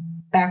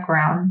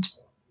background,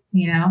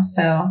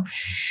 So,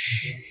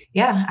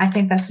 yeah, I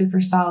think that's super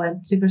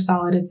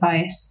solid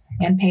advice,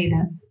 and pay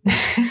them.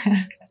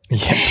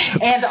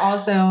 And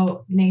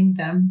also name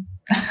them.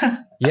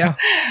 Yeah.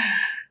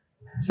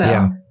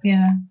 So,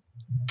 yeah.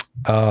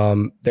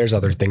 There's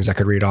other things I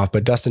could read off,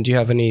 but Dustin, do you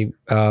have anything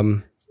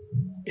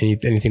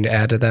to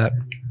add to that?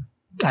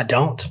 I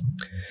don't.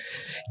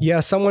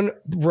 Yeah, someone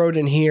wrote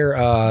in here,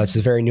 this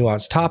is a very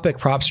nuanced topic.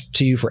 Props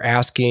to you for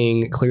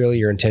asking. Clearly,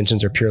 your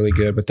intentions are purely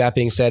good. With that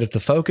being said, if the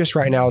focus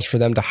right now is for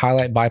them to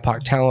highlight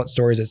BIPOC talent,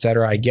 stories,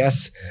 etc., I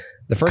guess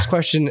the first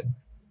question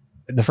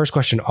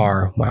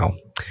are, wow,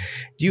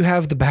 do you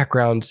have the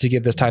background to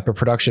give this type of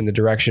production the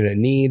direction it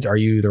needs? Are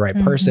you the right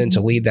person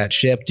to lead that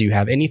ship? Do you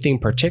have anything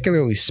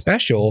particularly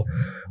special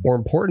or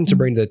important to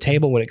bring to the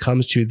table when it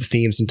comes to the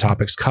themes and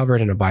topics covered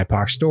in a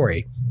BIPOC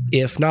story?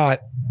 If not,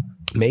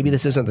 maybe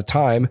this isn't the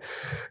time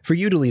for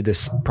you to lead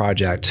this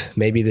project.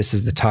 Maybe this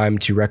is the time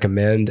to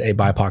recommend a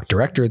BIPOC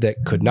director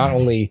that could not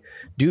only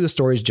do the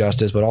stories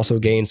justice, but also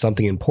gain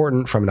something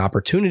important from an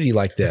opportunity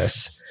like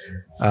this.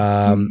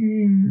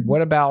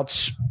 What about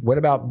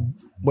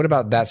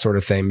that sort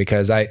of thing?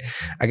 Because I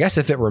guess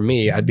if it were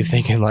me, I'd be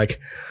thinking like,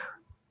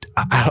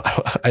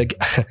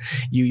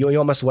 you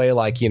almost weigh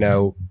like,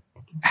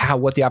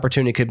 what the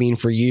opportunity could mean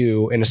for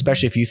you. And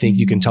especially if you think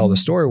you can tell the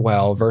story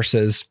well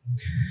versus,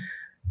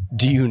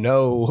 do you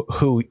know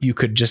who you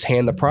could just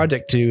hand the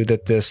project to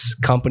that this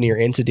company or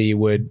entity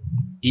would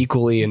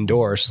equally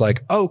endorse?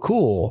 Like, oh,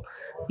 cool.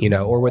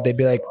 Or would they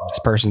be like, this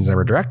person's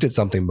never directed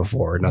something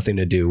before, nothing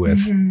to do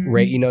with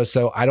rate,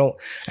 so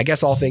I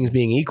guess all things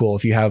being equal,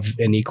 if you have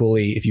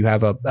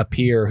a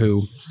peer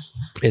who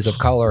is of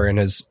color and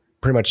has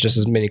pretty much just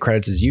as many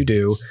credits as you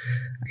do,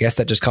 I guess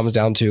that just comes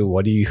down to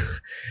what do you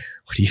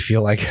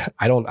feel like?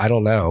 I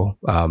don't know.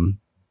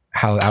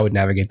 How I would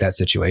navigate that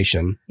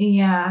situation.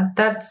 Yeah,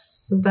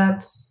 that's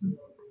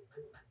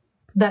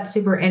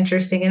super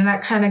interesting. And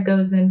that kind of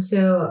goes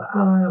into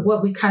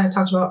what we kind of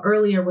talked about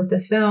earlier with the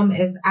film,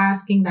 is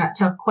asking that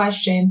tough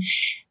question.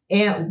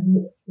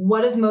 And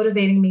what is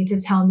motivating me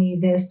to tell me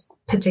this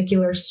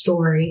particular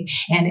story?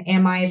 And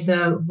am I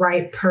the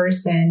right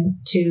person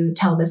to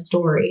tell the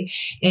story?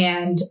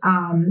 And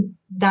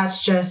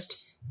that's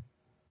just,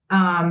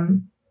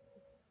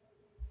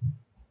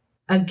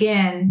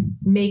 again,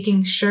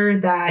 making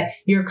sure that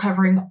you're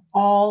covering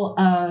all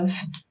of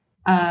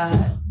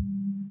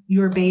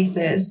your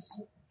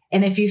bases.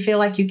 And if you feel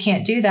like you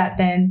can't do that,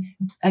 then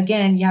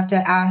again, you have to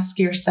ask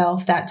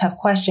yourself that tough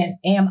question.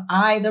 Am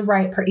I the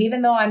right person?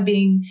 Even though I'm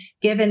being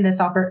given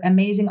this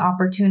amazing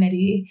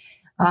opportunity.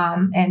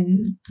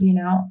 And,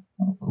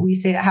 we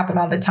see it happen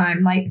all the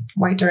time, like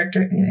white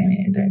director,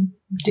 they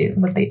do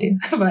what they do.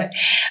 But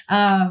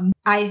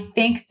I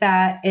think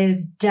that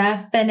is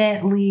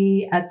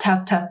definitely a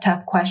tough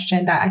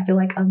question that I feel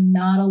like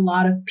not a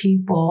lot of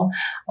people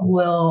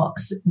will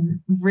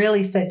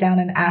really sit down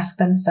and ask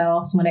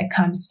themselves when it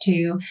comes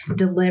to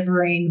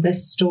delivering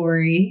this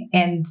story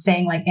and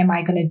saying, like, am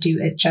I going to do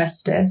it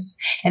justice?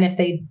 And if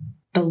they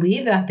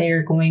believe that they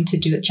are going to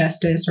do it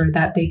justice or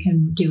that they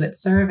can do it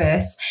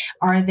service,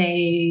 are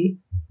they,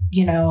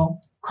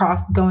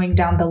 going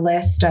down the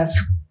list of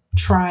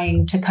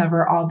trying to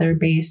cover all their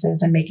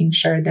bases and making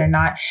sure they're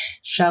not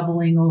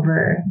shoveling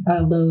over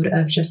a load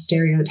of just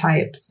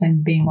stereotypes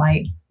and being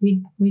like,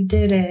 we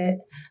did it.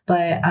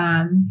 But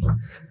I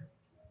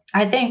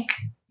think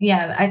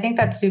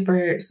that's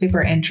super,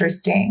 super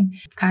interesting.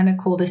 Kind of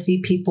cool to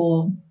see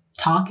people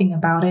talking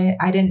about it.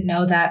 I didn't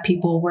know that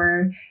people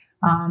were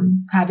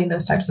having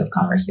those types of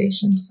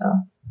conversations. So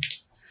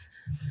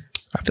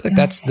I feel like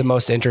that's the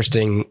most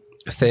interesting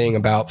thing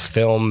about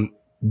film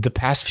the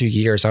past few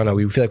years. I don't know.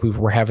 We feel like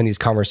we're having these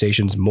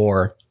conversations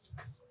more,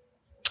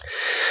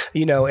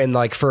 and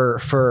like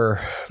for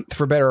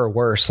better or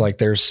worse, like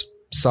there's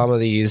some of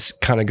these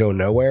kind of go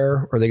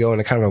nowhere, or they go in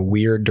a kind of a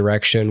weird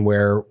direction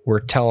where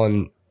we're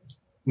telling,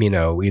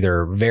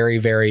 either very,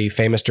 very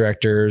famous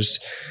directors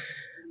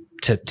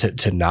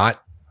to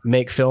not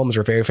make films,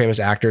 or very famous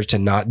actors to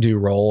not do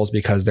roles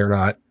because they're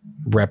not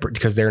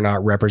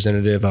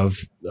representative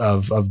of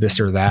this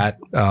or that.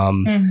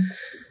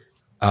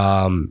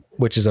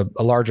 Which is a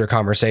larger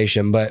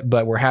conversation,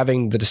 but we're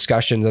having the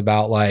discussions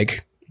about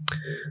like,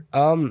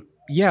 so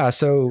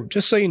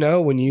just so you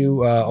know, when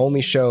you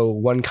only show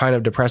one kind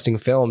of depressing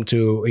film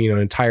to, an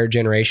entire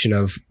generation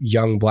of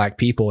young Black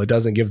people, it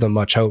doesn't give them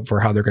much hope for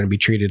how they're going to be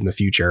treated in the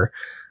future.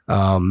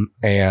 And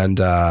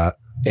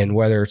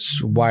whether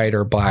it's white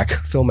or Black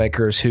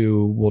filmmakers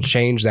who will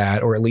change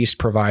that, or at least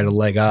provide a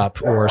leg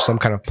up or some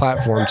kind of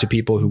platform to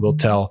people who will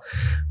tell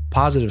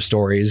positive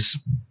stories,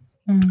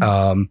 that's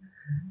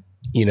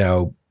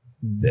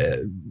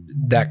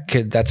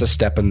a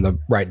step in the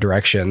right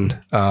direction.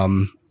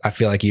 I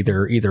feel like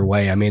either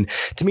way. I mean,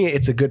 to me,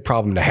 it's a good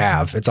problem to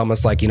have. It's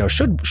almost like,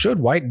 should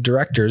white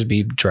directors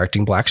be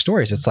directing Black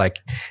stories? It's like,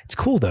 it's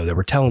cool though that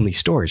we're telling these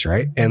stories,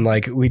 right? And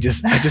like,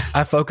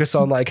 I focus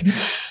on like,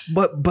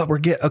 but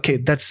we're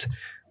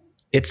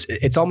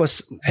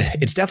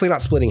it's definitely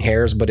not splitting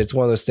hairs, but it's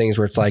one of those things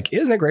where it's like,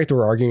 isn't it great that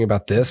we're arguing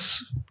about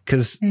this?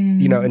 Because,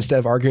 instead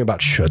of arguing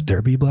about should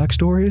there be Black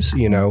stories,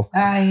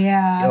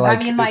 yeah. Like,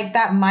 I mean, like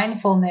that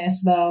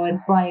mindfulness though,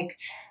 it's like,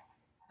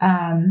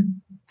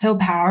 so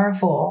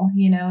powerful,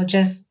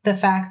 just the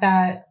fact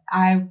that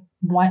I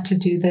want to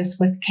do this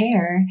with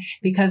care,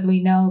 because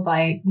we know,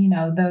 like, you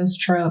know, those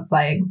tropes,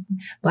 like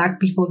Black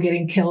people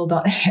getting killed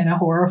in a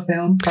horror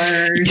film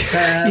first,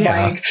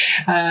 like,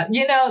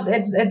 you know,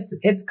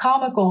 it's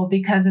comical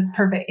because it's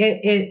perfect.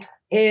 It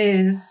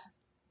is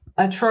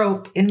a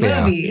trope in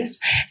movies.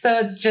 So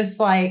it's just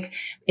like,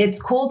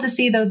 it's cool to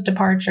see those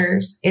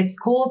departures. It's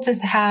cool to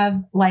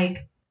have,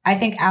 like, I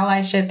think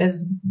allyship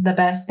is the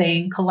best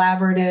thing.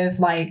 Collaborative,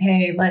 like,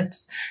 hey,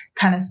 let's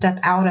kind of step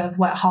out of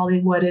what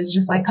Hollywood is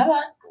just like, come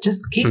on,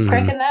 just keep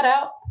cranking that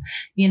out.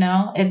 You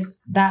know,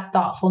 it's that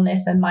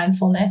thoughtfulness and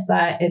mindfulness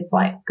that it's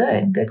like,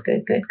 good.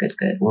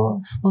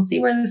 We'll see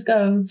where this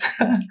goes.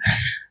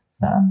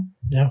 So,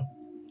 yeah.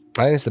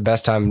 I think it's the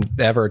best time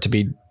ever to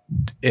be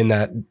in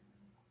that,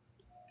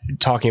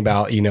 talking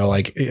about, you know,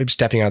 like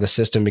stepping out of the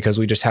system, because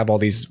we just have all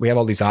these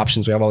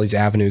options. We have all these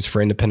avenues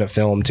for independent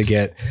film to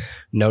get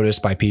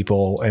noticed by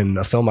people. And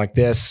a film like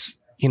this,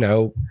 you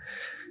know,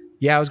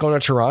 I was going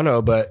to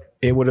Toronto, but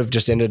it would have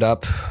just ended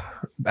up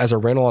as a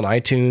rental on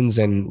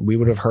iTunes, and we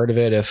would have heard of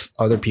it if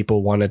other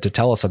people wanted to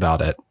tell us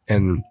about it.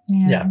 And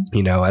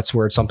you know, that's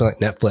where something like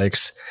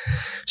Netflix,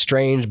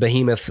 strange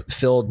behemoth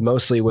filled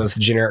mostly with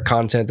generic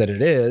content that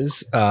it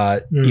is,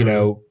 you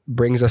know,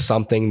 brings us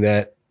something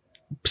that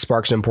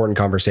sparks an important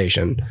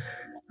conversation,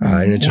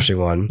 an interesting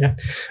one.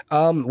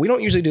 We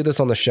don't usually do this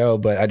on the show,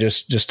 but I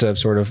just to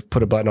sort of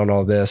put a button on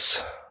all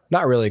this,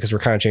 not really, because we're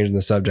kind of changing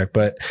the subject,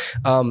 but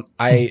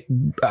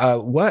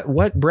Briana,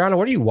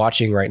 what are you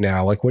watching right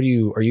now? Like, are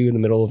you in the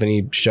middle of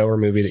any show or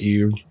movie that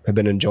you have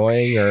been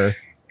enjoying? Or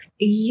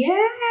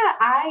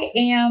I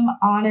am,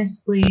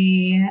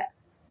 honestly.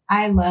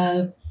 I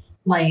love,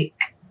 like,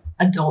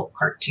 adult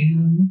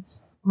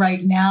cartoons.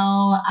 Right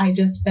now, I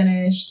just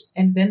finished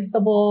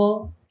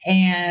Invincible,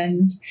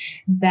 and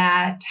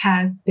that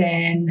has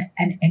been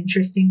an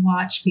interesting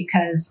watch,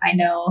 because I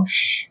know,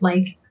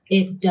 like,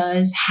 it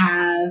does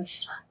have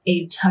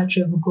a touch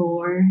of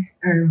gore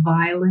or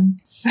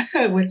violence,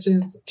 which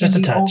is just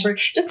a touch,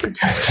 just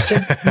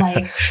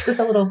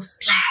a little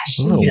splash,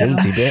 a little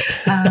wincy bit.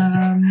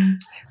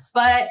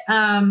 But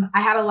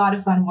I had a lot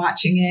of fun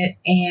watching it,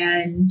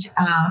 and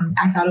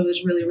I thought it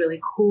was really,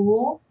 really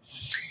cool.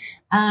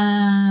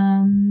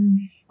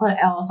 What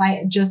else?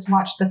 I just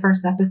watched the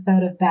first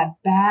episode of Bad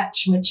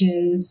Batch, which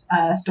is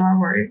a Star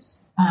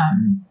Wars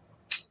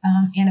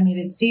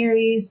animated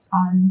series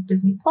on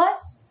Disney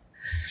Plus.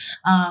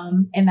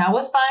 And that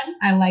was fun.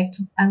 I liked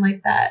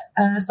that.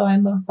 So I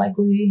most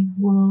likely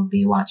will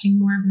be watching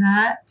more of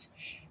that.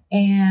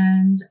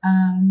 And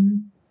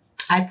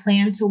I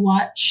plan to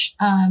watch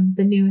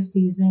the newest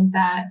season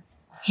that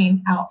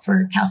came out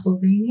for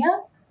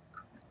Castlevania.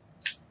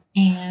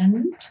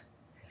 And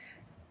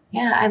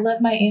yeah, I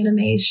love my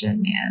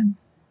animation, man.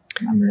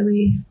 I'm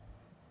really,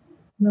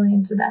 really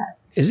into that.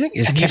 Have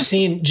you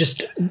seen,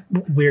 just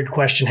weird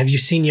question, have you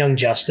seen Young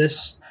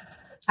Justice?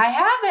 I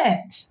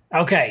haven't.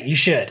 Okay, you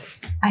should.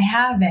 I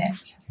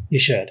haven't. You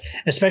should.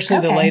 Especially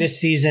the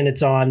latest season.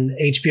 It's on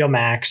HBO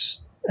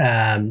Max.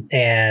 And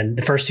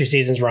the first 2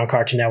 seasons were on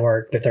Cartoon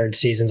Network. The third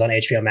season's on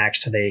HBO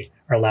Max, so they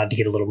are allowed to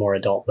get a little more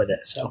adult with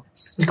it. So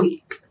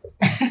sweet.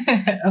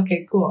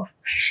 Okay, cool.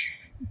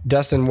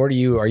 Dustin, are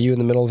you in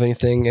the middle of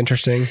anything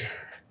interesting?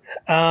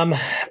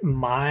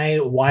 My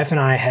wife and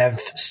I have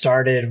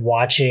started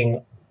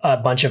watching a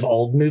bunch of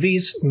old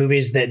movies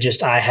that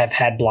just I have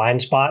had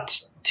blind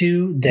spots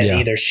to, that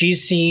either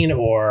she's seen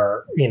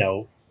or, you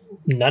know,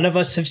 none of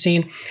us have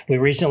seen. We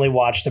recently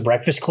watched The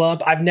Breakfast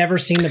Club. I've never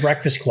seen The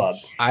Breakfast Club.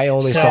 I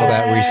only saw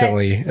that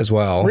recently as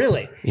well.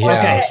 Really? Yeah.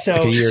 Okay. So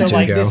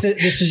like ago. this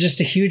is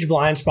just a huge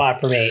blind spot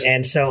for me.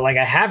 And so, like,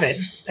 I have it,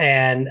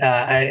 and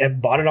I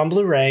bought it on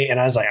Blu-ray, and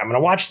I was like, I'm going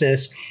to watch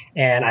this,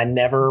 and I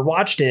never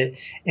watched it.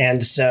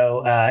 And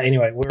so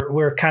anyway,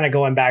 we're kind of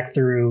going back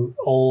through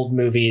old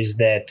movies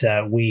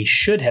that we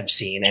should have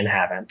seen and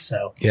haven't.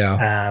 So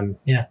yeah.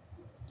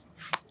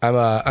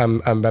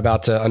 I'm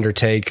about to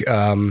undertake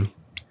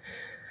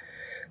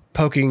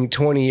poking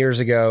 20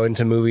 years ago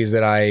into movies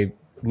that I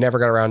never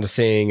got around to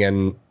seeing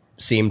and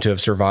seem to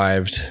have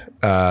survived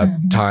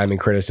time and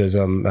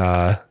criticism.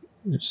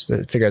 Just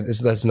figured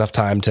that's enough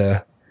time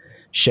to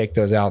shake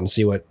those out and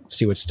see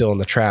what's still in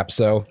the trap.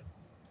 So,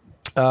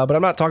 but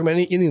I'm not talking about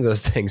any of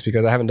those things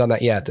because I haven't done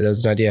that yet. That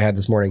was an idea I had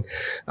this morning.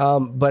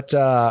 But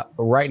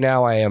right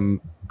now I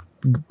am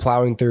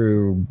plowing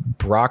through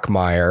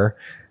Brockmire,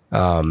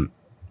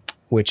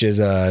 which is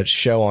a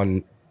show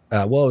on.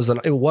 It was on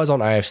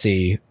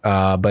IFC,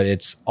 but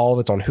it's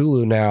on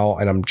Hulu now,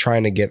 and I'm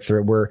trying to get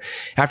through it. We're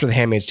after The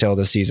Handmaid's Tale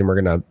this season.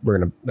 We're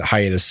gonna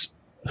hiatus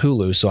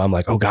Hulu, so I'm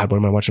like, oh god, what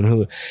am I watching on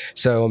Hulu?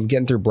 So I'm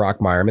getting through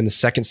Brockmire. I'm in the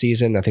second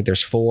season. I think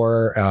there's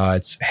 4.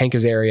 It's Hank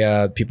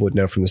Azaria, people would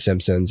know from The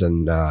Simpsons,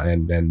 and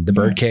The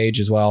Birdcage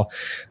as well.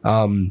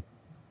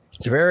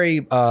 It's a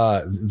very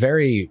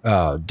very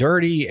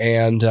dirty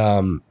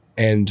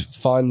and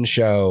fun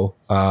show.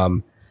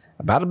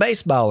 about a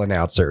baseball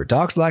announcer,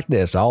 talks like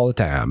this all the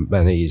time,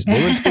 and he's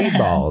doing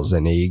speedballs,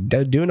 and he's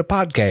doing a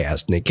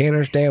podcast, and he can't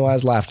understand why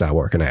his life's not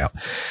working out.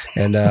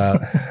 And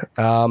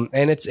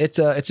it's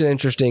an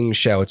interesting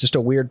show. It's just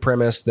a weird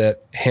premise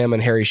that him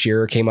and Harry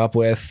Shearer came up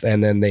with,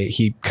 and then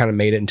he kind of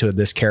made it into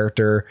this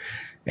character.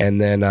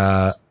 And then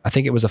I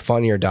think it was a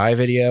Funny or Die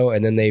video,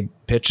 and then they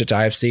pitched it to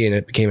IFC, and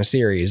it became a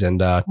series. And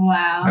wow,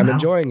 I'm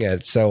enjoying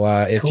it. So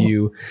if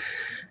you.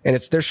 And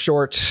they're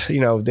short,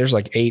 there's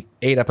like eight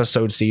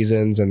episode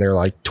seasons, and they're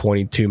like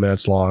 22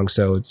 minutes long.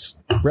 So it's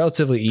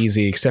relatively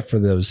easy, except for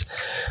those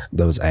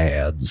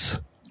ads.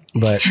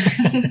 But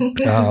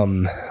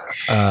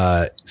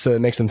so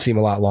it makes them seem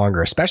a lot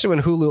longer, especially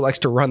when Hulu likes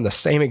to run the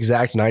same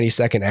exact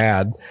 90-second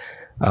ad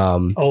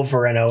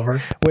over and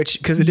over. Which,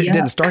 because it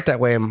didn't start that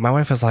way. And my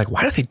wife was like,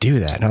 "Why do they do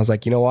that?" And I was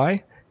like, "You know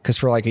why? Because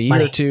for like a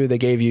year or two, they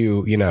gave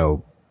you,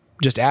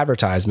 just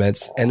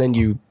advertisements, and then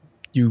you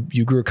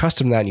grew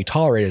accustomed to that and you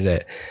tolerated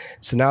it.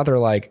 So now they're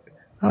like,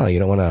 oh, you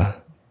don't want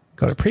to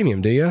go to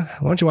premium, do you? Why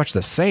don't you watch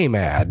the same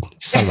ad,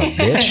 son of a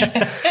bitch?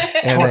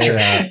 And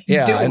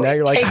and now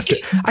you're like,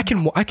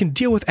 I can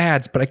deal with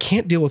ads, but I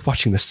can't deal with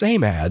watching the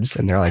same ads.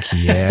 And they're like,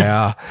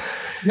 yeah.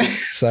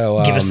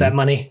 So give us that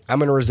money. I'm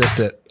going to resist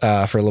it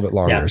for a little bit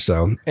longer. Yeah.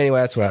 So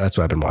anyway, that's what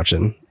I've been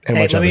watching. And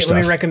let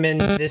me recommend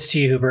this to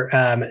you,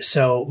 Hooper.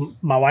 So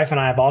my wife and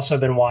I have also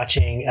been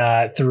watching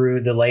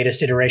through the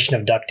latest iteration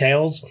of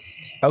DuckTales.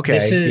 Okay.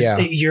 This is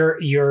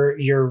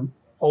your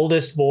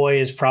oldest boy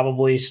is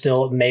probably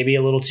still maybe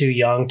a little too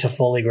young to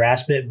fully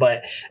grasp it,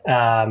 but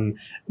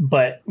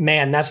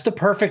man, that's the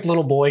perfect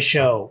little boy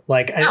show.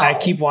 Like I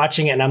keep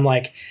watching it and I'm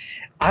like,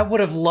 I would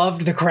have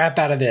loved the crap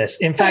out of this.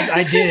 In fact,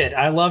 I did.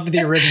 I loved the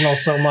original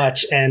so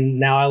much, and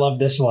now I love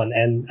this one.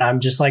 And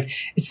I'm just like,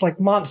 it's like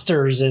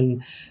monsters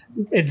and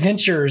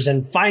adventures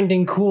and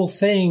finding cool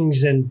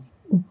things and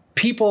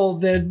people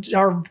that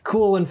are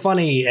cool and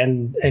funny.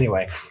 And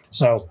anyway,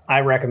 so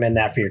I recommend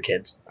that for your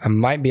kids. I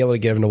might be able to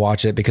get him to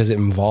watch it because it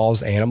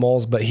involves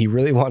animals, but he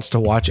really wants to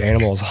watch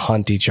animals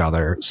hunt each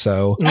other.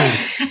 So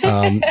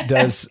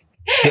does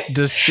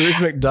Scrooge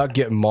McDuck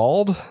get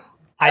mauled?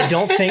 I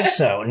don't think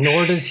so,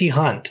 nor does he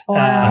hunt.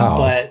 Wow.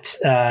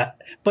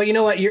 But you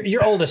know what?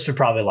 Your oldest would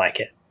probably like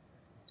it.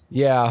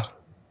 Yeah.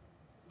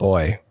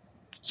 Boy.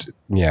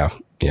 Yeah.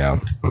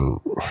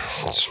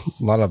 It's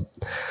a lot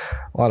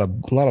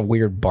of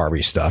weird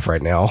Barbie stuff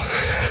right now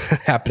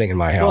happening in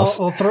my house.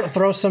 Well,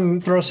 throw some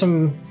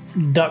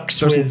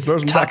ducks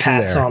with top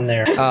hats on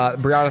there.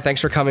 Briana, thanks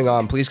for coming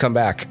on. Please come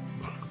back.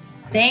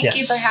 Thank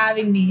you for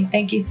having me.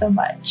 Thank you so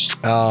much.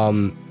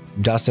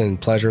 Dustin,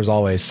 pleasure as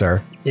always,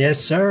 sir. Yes,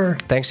 sir.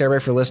 Thanks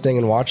everybody for listening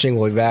and watching.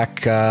 We'll be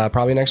back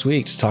probably next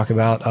week to talk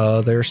about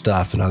other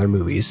stuff and other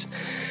movies.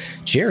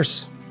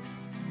 Cheers.